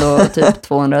 Det är ju ändå typ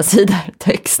 200 sidor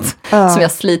text som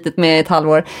jag slitit med i ett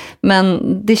halvår. Men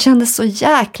det kändes så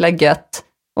jäkla gött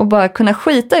att bara kunna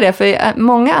skita i det. För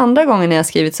många andra gånger när jag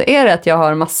skrivit så är det att jag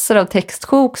har massor av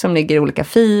textsjok som ligger i olika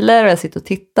filer. Och jag sitter och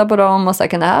tittar på dem och så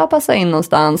kan det här passa in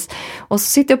någonstans. Och så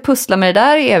sitter jag och pusslar med det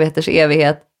där i evigheters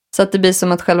evighet. Så att det blir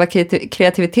som att själva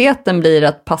kreativiteten blir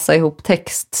att passa ihop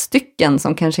textstycken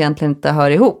som kanske egentligen inte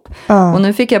hör ihop. Och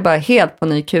nu fick jag bara helt på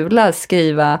ny kula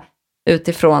skriva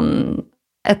utifrån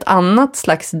ett annat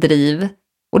slags driv.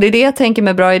 Och det är det jag tänker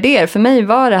med bra idéer. För mig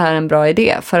var det här en bra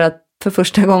idé. För att för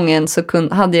första gången så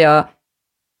hade jag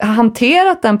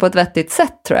hanterat den på ett vettigt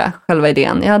sätt, tror jag, själva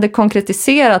idén. Jag hade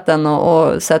konkretiserat den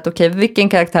och sett, okej, vilken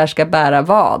karaktär ska bära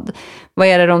vad? Vad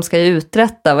är det de ska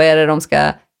uträtta? Vad är det de ska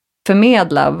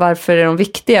förmedla? Varför är de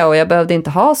viktiga? Och jag behövde inte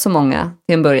ha så många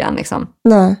till en början liksom.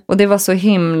 Nej. Och det var så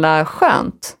himla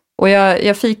skönt. Och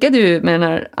jag fikade ju med den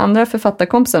här andra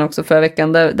författarkompisen också förra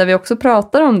veckan, där vi också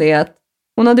pratade om det, att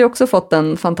hon hade ju också fått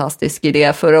en fantastisk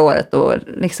idé förra året och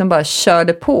liksom bara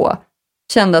körde på.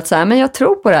 Kände att så här, men jag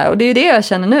tror på det här. Och det är ju det jag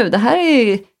känner nu. Det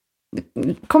här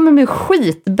kommer bli en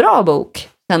skitbra bok,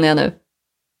 känner jag nu.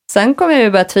 Sen kommer jag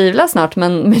ju börja tvivla snart,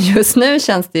 men just nu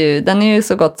känns det ju, den är ju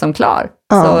så gott som klar.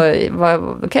 Så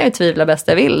då kan jag ju tvivla bäst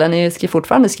jag vill. Den är ju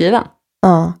fortfarande skriven.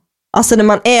 Ja. Alltså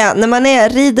när man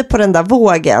rider på den där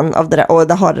vågen av det där,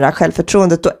 och har det där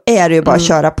självförtroendet, då är det ju bara att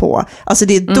köra på. Alltså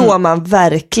det är då man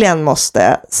verkligen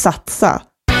måste satsa.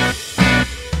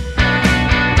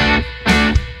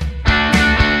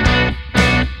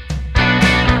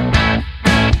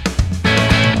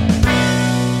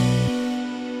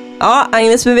 Ja,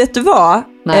 Agnes, men vet du vad?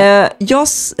 Nej.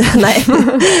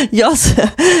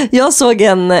 Jag såg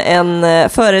en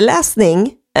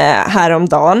föreläsning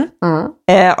häromdagen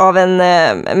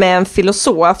med en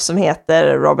filosof som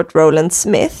heter Robert Rowland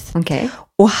Smith. Okay.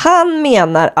 Och han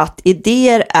menar att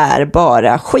idéer är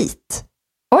bara skit.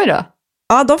 Oj då.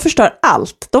 Ja, de förstör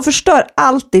allt. De förstör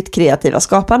allt ditt kreativa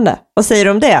skapande. Vad säger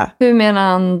du om det? Hur menar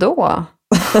han då?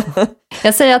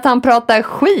 Jag säger att han pratar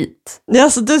skit.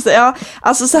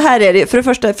 Alltså så här är det. För det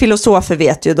första, filosofer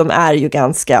vet ju, de är ju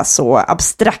ganska så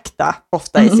abstrakta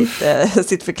ofta i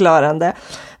sitt förklarande.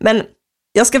 Men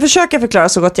jag ska försöka förklara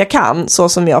så gott jag kan, så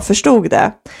som jag förstod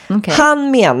det. Okay.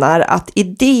 Han menar att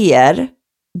idéer,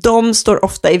 de står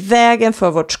ofta i vägen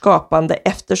för vårt skapande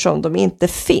eftersom de inte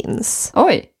finns.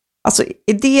 Oj. Alltså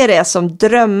idéer är som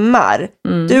drömmar.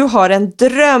 Du har en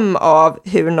dröm av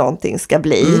hur någonting ska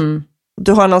bli.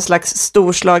 Du har någon slags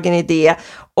storslagen idé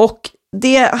och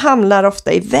det hamnar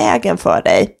ofta i vägen för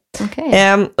dig.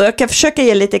 Okay. Och jag kan försöka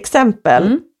ge lite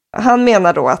exempel. Han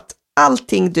menar då att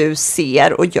allting du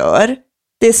ser och gör,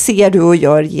 det ser du och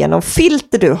gör genom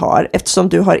filter du har, eftersom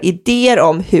du har idéer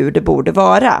om hur det borde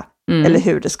vara eller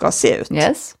hur det ska se ut.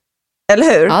 Yes.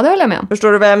 Eller hur? Ja, det håller jag med om.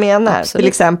 Förstår du vad jag menar? Absolut. Till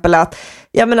exempel att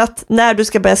när du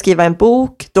ska börja skriva en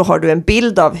bok, då har du en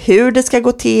bild av hur det ska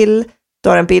gå till. Du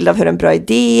har en bild av hur en bra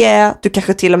idé är. Du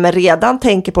kanske till och med redan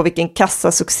tänker på vilken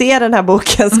kassasuccé den här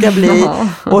boken ska bli.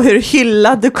 Och hur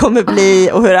hyllad du kommer bli.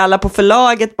 Och hur alla på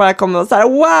förlaget bara kommer att säga: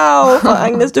 wow,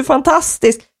 Agnes, du är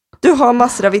fantastisk. Du har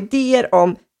massor av idéer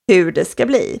om hur det ska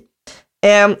bli.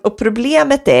 Och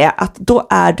problemet är att då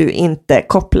är du inte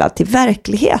kopplad till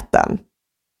verkligheten.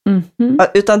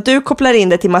 Utan du kopplar in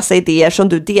det till massa idéer som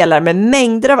du delar med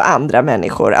mängder av andra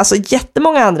människor. Alltså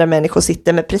jättemånga andra människor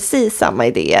sitter med precis samma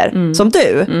idéer som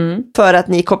du. För att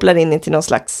ni kopplar in till någon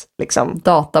slags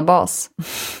databas.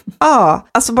 Ja,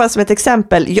 alltså bara som ett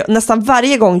exempel. Nästan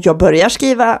varje gång jag börjar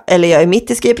skriva, eller jag är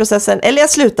mitt i skrivprocessen, eller jag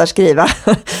slutar skriva,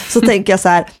 så tänker jag så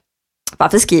här: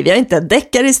 varför skriver jag inte en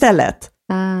deckare istället?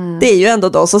 Det är ju ändå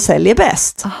de som säljer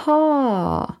bäst.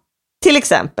 Aha. Till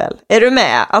exempel, är du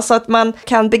med? Alltså att man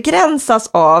kan begränsas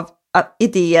av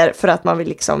idéer för att man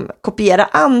vill kopiera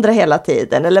andra hela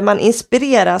tiden, eller man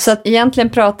inspireras. Så att egentligen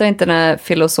pratar inte den här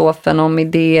filosofen om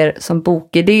idéer som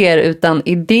bokidéer, utan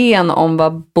idén om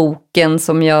vad boken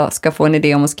som jag ska få en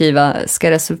idé om att skriva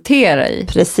ska resultera i.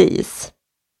 Precis.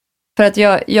 För att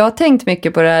jag har tänkt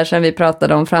mycket på det här sedan vi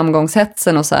pratade om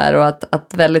framgångshetsen och så här, och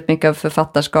att väldigt mycket av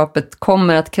författarskapet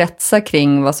kommer att kretsa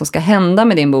kring vad som ska hända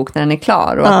med din bok när den är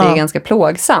klar, och att det är ganska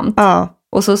plågsamt.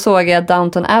 Och så såg jag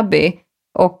Downton Abbey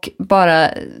och bara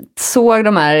såg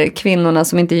de här kvinnorna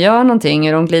som inte gör någonting,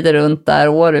 hur de glider runt där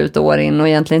år ut och år in och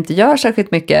egentligen inte gör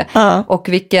särskilt mycket. Och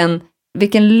vilken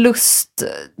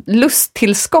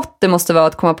lusttillskott det måste vara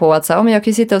att komma på att men jag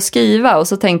kan ju sitta och skriva, och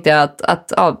så tänkte jag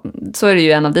att så är det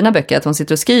ju en av dina böcker, att hon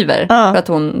sitter och skriver för att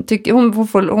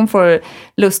hon får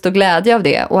lust och glädje av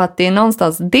det, och att det är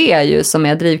någonstans det ju som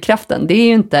är drivkraften. Det är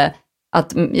ju inte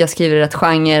att jag skriver rätt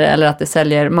genre eller att det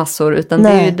säljer massor, utan det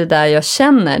är ju det där jag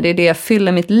känner, det är det jag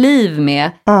fyller mitt liv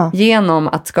med genom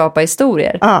att skapa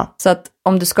historier. Så att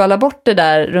om du skalar bort det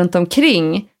där runt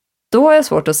omkring, då har jag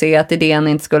svårt att se att idén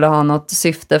inte skulle ha något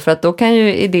syfte, för att då kan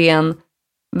ju idén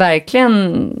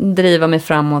verkligen driva mig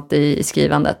framåt i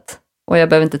skrivandet. Och jag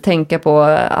behöver inte tänka på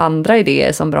andra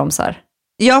idéer som bromsar.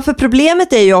 Ja, för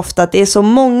problemet är ju ofta att det är så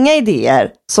många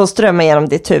idéer som strömmar genom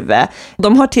ditt huvud.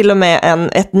 De har till och med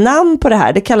ett namn på det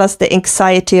här. Det kallas the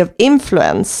anxiety of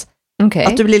influence. Okay.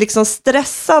 Att du blir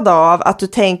stressad av att du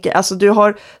tänker, alltså du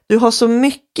har så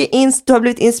mycket, du har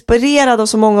blivit inspirerad av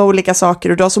så många olika saker,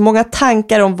 och du har så många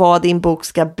tankar om vad din bok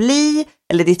ska bli,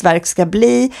 eller ditt verk ska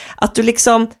bli, att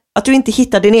du inte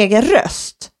hittar din egen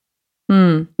röst.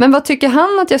 Men vad tycker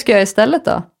han att jag ska göra istället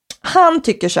då? Han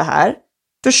tycker så här: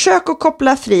 försök att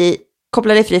koppla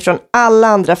dig fri från alla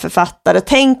andra författare.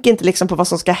 Tänk inte på vad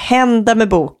som ska hända med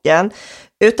boken,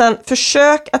 utan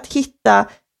försök att hitta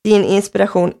din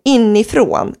inspiration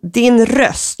inifrån, din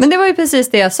röst. Men det var ju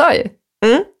precis det jag sa ju.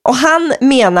 Och han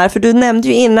menar, för du nämnde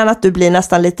ju innan att du blir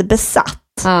nästan lite besatt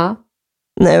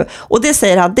nu. Och det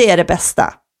säger han, det är det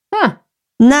bästa.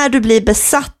 När du blir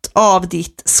besatt av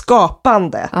ditt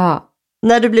skapande.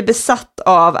 När du blir besatt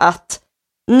av att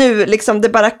nu det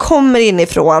bara kommer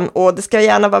inifrån, och det ska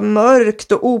gärna vara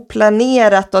mörkt och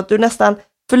oplanerat, och att du nästan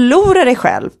förlorar dig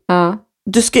själv.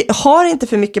 Du har inte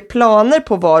för mycket planer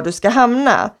på var du ska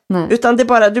hamna. Nej. Utan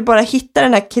du bara hittar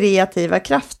den här kreativa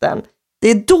kraften. Det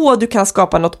är då du kan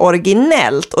skapa något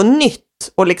originellt och nytt,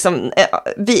 och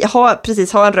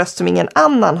ha en röst som ingen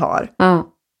annan har.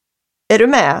 Är du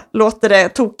med? Låter det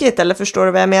tokigt, eller förstår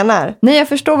du vad jag menar? Nej, jag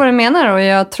förstår vad du menar, och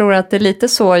jag tror att det är lite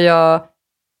så jag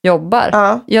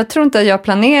jobbar. Jag tror inte att jag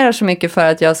planerar så mycket för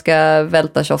att jag ska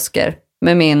välta kiosker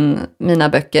med mina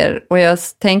böcker, och jag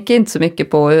tänker inte så mycket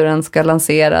på hur den ska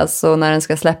lanseras och när den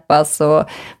ska släppas och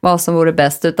vad som vore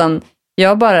bäst, utan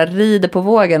jag bara rider på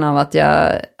vågen av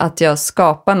att jag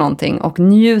skapar någonting och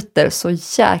njuter så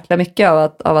jäkla mycket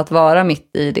av att vara mitt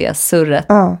i det surret.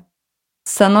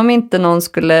 Sen om inte någon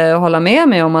skulle hålla med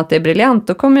mig om att det är briljant,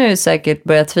 då kommer jag ju säkert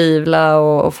börja tvivla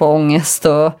och få ångest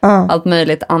och allt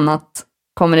möjligt annat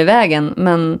kommer i vägen.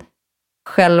 Men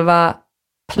själva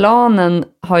planen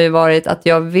har ju varit att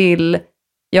jag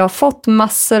har fått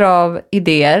massor av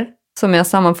idéer som jag har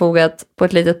sammanfogat på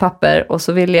ett litet papper, och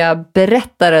så vill jag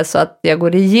berätta det så att jag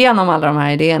går igenom alla de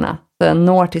här idéerna så jag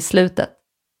når till slutet.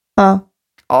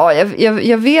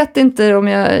 Jag vet inte om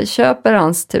jag köper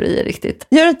hans teorier riktigt.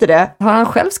 Gör inte det? Har han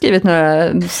själv skrivit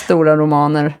några stora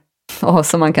romaner? och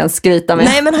som man kan skryta med.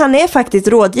 Nej, men han är faktiskt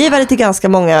rådgivare till ganska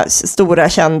många stora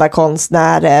kända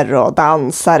konstnärer och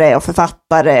dansare och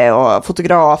författare och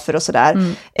fotografer och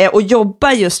sådär. Och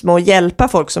jobbar just med att hjälpa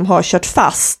folk som har kört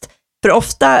fast. För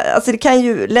ofta, alltså det kan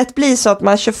ju lätt bli så att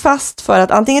man kör fast för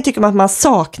att antingen tycker man att man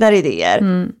saknar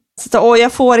idéer. Så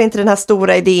jag får inte den här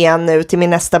stora idén nu till min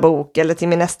nästa bok eller till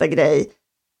min nästa grej.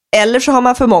 Eller så har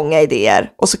man för många idéer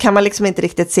och så kan man liksom inte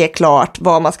riktigt se klart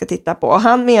vad man ska titta på. Och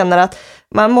han menar att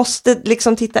man måste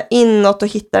liksom titta inåt och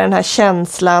hitta den här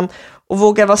känslan och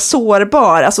våga vara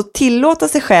sårbar. Alltså tillåta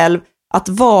sig själv att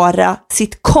vara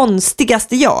sitt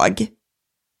konstigaste jag.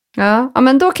 Ja,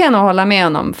 men då kan jag nog hålla med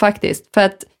honom faktiskt. För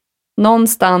att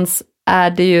någonstans är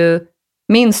det ju,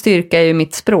 min styrka är ju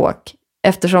mitt språk.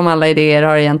 Eftersom alla idéer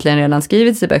har egentligen redan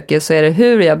skrivits i böcker så är det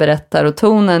hur jag berättar och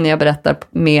tonen jag berättar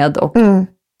med och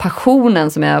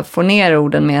passionen som jag får ner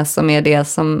orden med som är det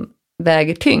som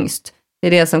väger tyngst. Det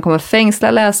är det som kommer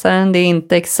fängsla läsaren. Det är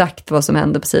inte exakt vad som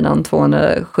händer på sidan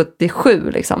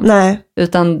 277 liksom. Nej.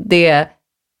 Utan det,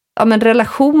 ja men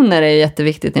relationer är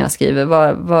jätteviktigt när jag skriver.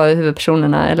 Vad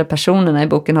huvudpersonerna eller personerna i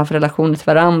boken har för relationer till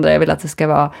varandra. Jag vill att det ska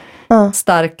vara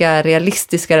starka,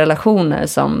 realistiska relationer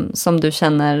som du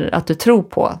känner att du tror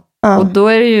på. Och då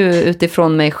är det ju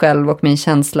utifrån mig själv och min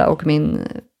känsla och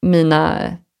mina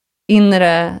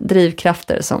inre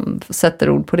drivkrafter som sätter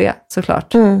ord på det,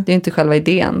 såklart. Det är inte själva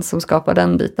idén som skapar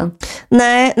den biten.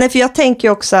 Nej, för jag tänker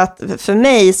ju också att för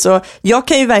mig så, jag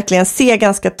kan ju verkligen se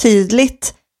ganska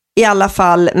tydligt i alla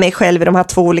fall mig själv i de här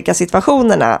två olika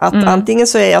situationerna. Att antingen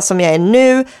så är jag som jag är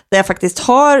nu, där jag faktiskt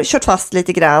har kört fast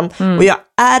lite grann och jag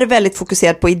är väldigt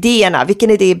fokuserad på idéerna. Vilken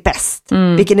idé är bäst?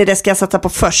 Vilken idé ska jag satsa på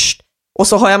först? Och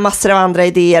så har jag massor av andra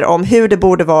idéer om hur det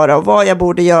borde vara och vad jag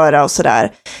borde göra och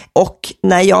sådär. Och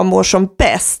när jag mår som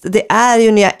bäst, det är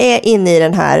ju när jag är inne i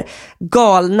den här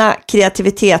galna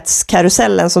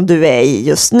kreativitetskarusellen som du är i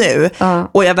just nu.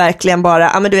 Och jag verkligen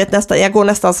bara, men du vet jag går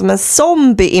nästan som en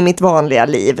zombie i mitt vanliga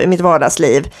liv, i mitt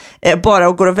vardagsliv. Bara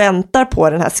och går och väntar på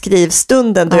den här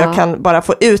skrivstunden då jag kan bara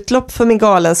få utlopp för min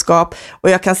galenskap och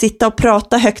jag kan sitta och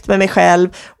prata högt med mig själv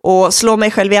och slå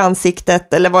mig själv i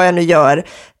ansiktet eller vad jag nu gör.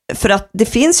 För att det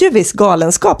finns ju viss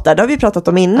galenskap där, det har vi pratat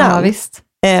om innan. Ja, visst.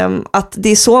 Att det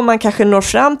är så man kanske når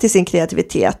fram till sin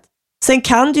kreativitet. Sen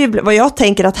kan det ju, vad jag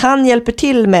tänker att han hjälper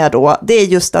till med då, det är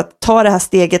just att ta det här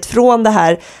steget från det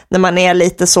här när man är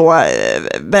lite så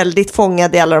väldigt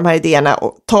fångad i alla de här idéerna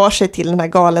och tar sig till den här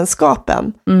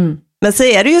galenskapen. Men så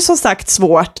är det ju som sagt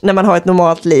svårt när man har ett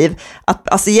normalt liv.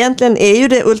 Alltså egentligen är ju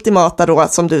det ultimata då,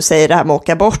 som du säger, det här med att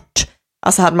åka bort.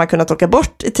 Alltså hade man kunnat åka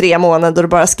bort i 3 månader och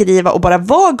bara skriva och bara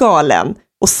vara galen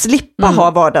och slippa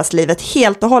ha vardagslivet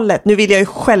helt och hållet. Nu vill jag ju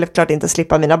självklart inte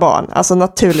slippa mina barn, alltså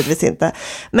naturligtvis inte.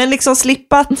 Men liksom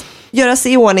slippa att göra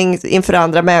sig i ordning inför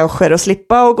andra människor och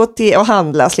slippa att gå till och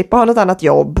handla, slippa ha något annat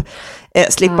jobb,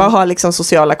 slippa ha liksom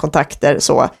sociala kontakter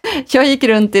så. Jag gick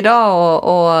runt idag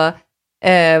och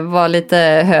var lite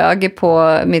hög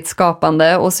på mitt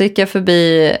skapande och så gick jag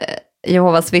förbi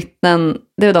Jehovas vittnen,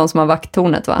 det är de som har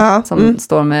vakttornet va? Som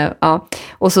står med,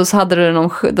 och så hade det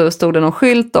då stod det någon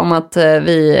skylt om att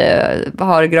vi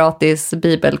har gratis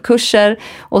bibelkurser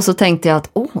och så tänkte jag att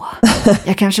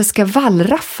jag kanske ska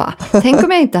wallraffa. Tänk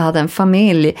om jag inte hade en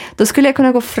familj, då skulle jag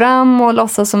kunna gå fram och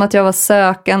låtsas som att jag var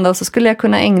sökande och så skulle jag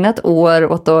kunna ägna ett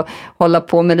år åt att hålla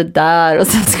på med det där och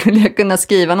sen skulle jag kunna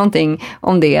skriva någonting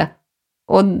om det.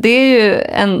 Och det är ju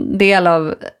en del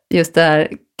av just det här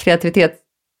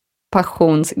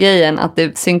passionsgrejen, att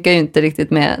det synkar ju inte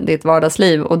riktigt med ditt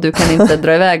vardagsliv och du kan inte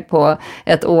dra iväg på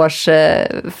ett års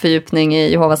fördjupning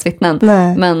i Jehovas vittnen.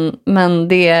 Men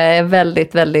det är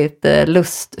väldigt, väldigt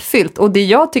lustfyllt. Och det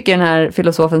jag tycker den här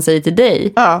filosofen säger till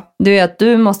dig, det är att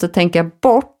du måste tänka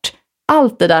bort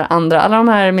allt det där andra, alla de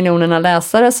här miljonerna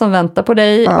läsare som väntar på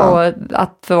dig och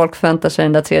att folk förväntar sig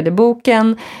den där 3:e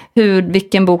boken,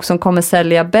 vilken bok som kommer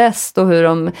sälja bäst och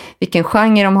vilken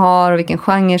genre de har och vilken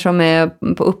genre som är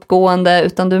på uppgående,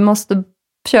 utan du måste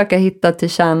försöka hitta till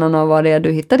kärnan av vad det är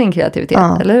du hittar din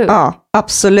kreativitet, eller hur? Ja,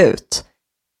 absolut.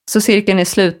 Så cirkeln är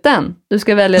sluten. Du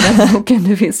ska välja den boken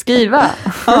du vill skriva.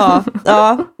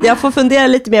 Ja, jag får fundera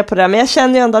lite mer på det. Men jag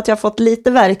känner ju ändå att jag har fått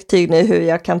lite verktyg nu hur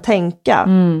jag kan tänka.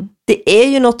 Det är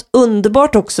ju något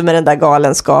underbart också med den där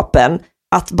galenskapen.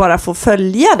 Att bara få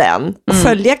följa den. Och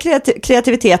följa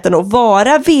kreativiteten och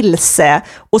vara vilse.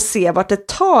 Och se vart det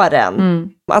tar en.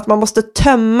 Att man måste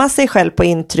tömma sig själv på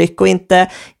intryck. Och inte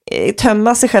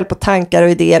tömma sig själv på tankar och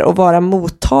idéer. Och vara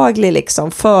mottaglig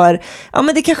liksom för. Ja,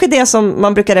 men det är kanske det som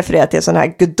man brukar referera till. Sån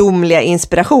här gudomliga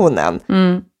inspirationen.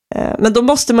 Men då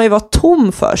måste man ju vara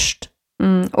tom först.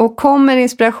 Och kommer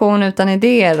inspiration utan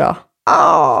idéer då?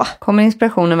 Ja. Kommer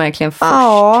inspirationen verkligen först?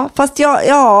 Ja, fast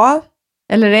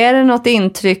Eller är det något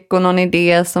intryck och någon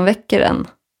idé som väcker en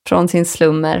från sin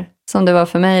slummer, som det var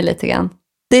för mig lite grann?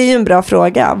 Det är ju en bra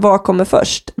fråga. Vad kommer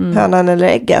först? Hönan eller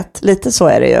ägget? Lite så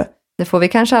är det ju. Det får vi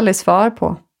kanske aldrig svar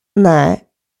på. Nej,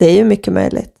 det är ju mycket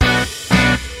möjligt.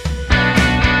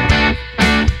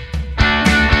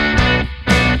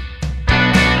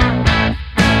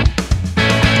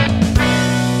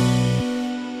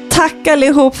 Tack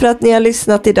allihop för att ni har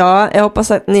lyssnat idag. Jag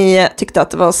hoppas att ni tyckte att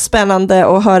det var spännande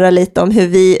att höra lite om hur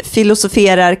vi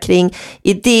filosoferar kring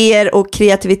idéer och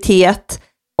kreativitet.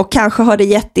 Och kanske har det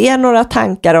gett er några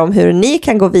tankar om hur ni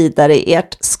kan gå vidare i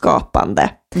ert skapande.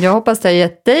 Jag hoppas det har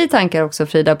gett dig tankar också,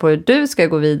 Frida, på hur du ska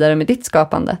gå vidare med ditt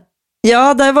skapande.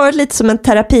 Ja, det har varit lite som en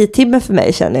terapitimme för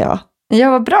mig, känner jag.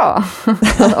 Ja, vad bra.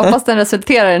 Jag hoppas den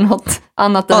resulterar i något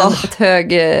annat än ett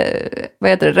hög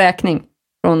räkning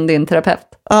från din terapeut.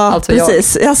 Ja, alltså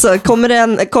precis. Alltså,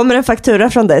 kommer en faktura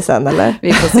från dig sen, eller?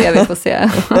 Vi får se.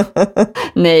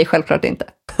 Nej, självklart inte.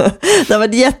 Det har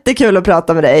varit jättekul att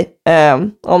prata med dig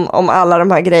om alla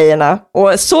de här grejerna.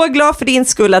 Och så glad för din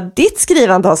skull att ditt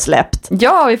skrivande har släppt.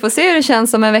 Ja, vi får se hur det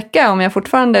känns om en vecka. Om jag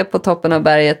fortfarande är på toppen av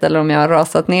berget eller om jag har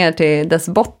rasat ner till dess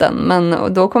botten.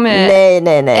 Men då kommer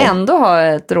jag ändå ha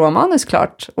ett råmanus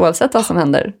klart, oavsett vad som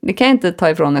händer. Det kan jag inte ta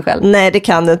ifrån mig själv. Nej, det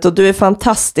kan du inte. Och du är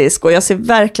fantastisk. Och jag ser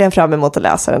verkligen fram emot att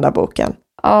läsa den där boken.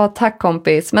 Ja, tack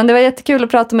kompis. Men det var jättekul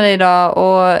att prata med dig idag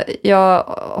och jag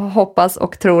hoppas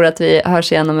och tror att vi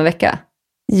hörs igen om en vecka.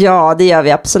 Ja, det gör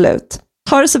vi absolut.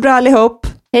 Ha det så bra allihop.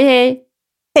 Hej hej.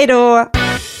 Hej då.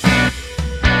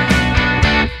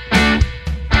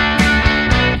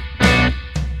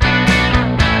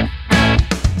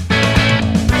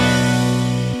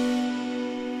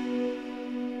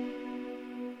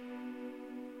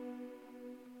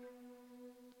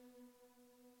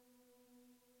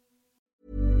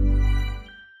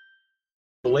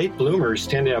 Late bloomers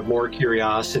tend to have more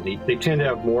curiosity. They tend to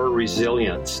have more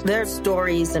resilience. There are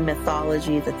stories and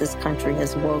mythology that this country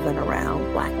has woven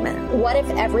around Black men. What if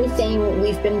everything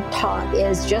we've been taught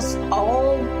is just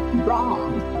all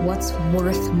wrong? What's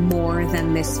worth more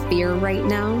than this fear right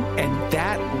now? And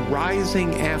that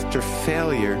rising after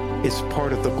failure is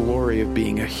part of the glory of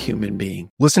being a human being.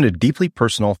 Listen to deeply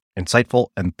personal, insightful,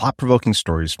 and thought-provoking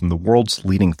stories from the world's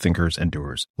leading thinkers and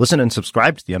doers. Listen and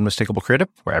subscribe to The Unmistakable Creative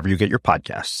wherever you get your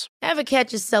podcasts. Ever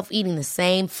catch yourself eating the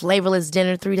same flavorless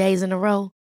dinner 3 days in a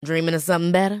row? Dreaming of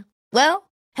something better?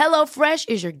 Well, HelloFresh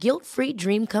is your guilt-free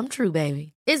dream come true,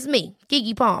 baby. It's me,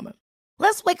 Keke Palmer.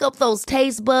 Let's wake up those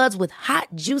taste buds with hot,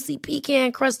 juicy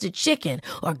pecan-crusted chicken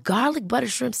or garlic butter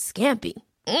shrimp scampi.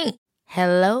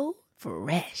 Hello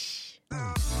Fresh.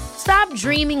 Stop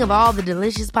dreaming of all the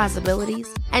delicious possibilities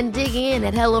and dig in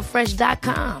at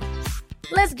HelloFresh.com.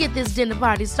 Let's get this dinner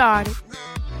party started.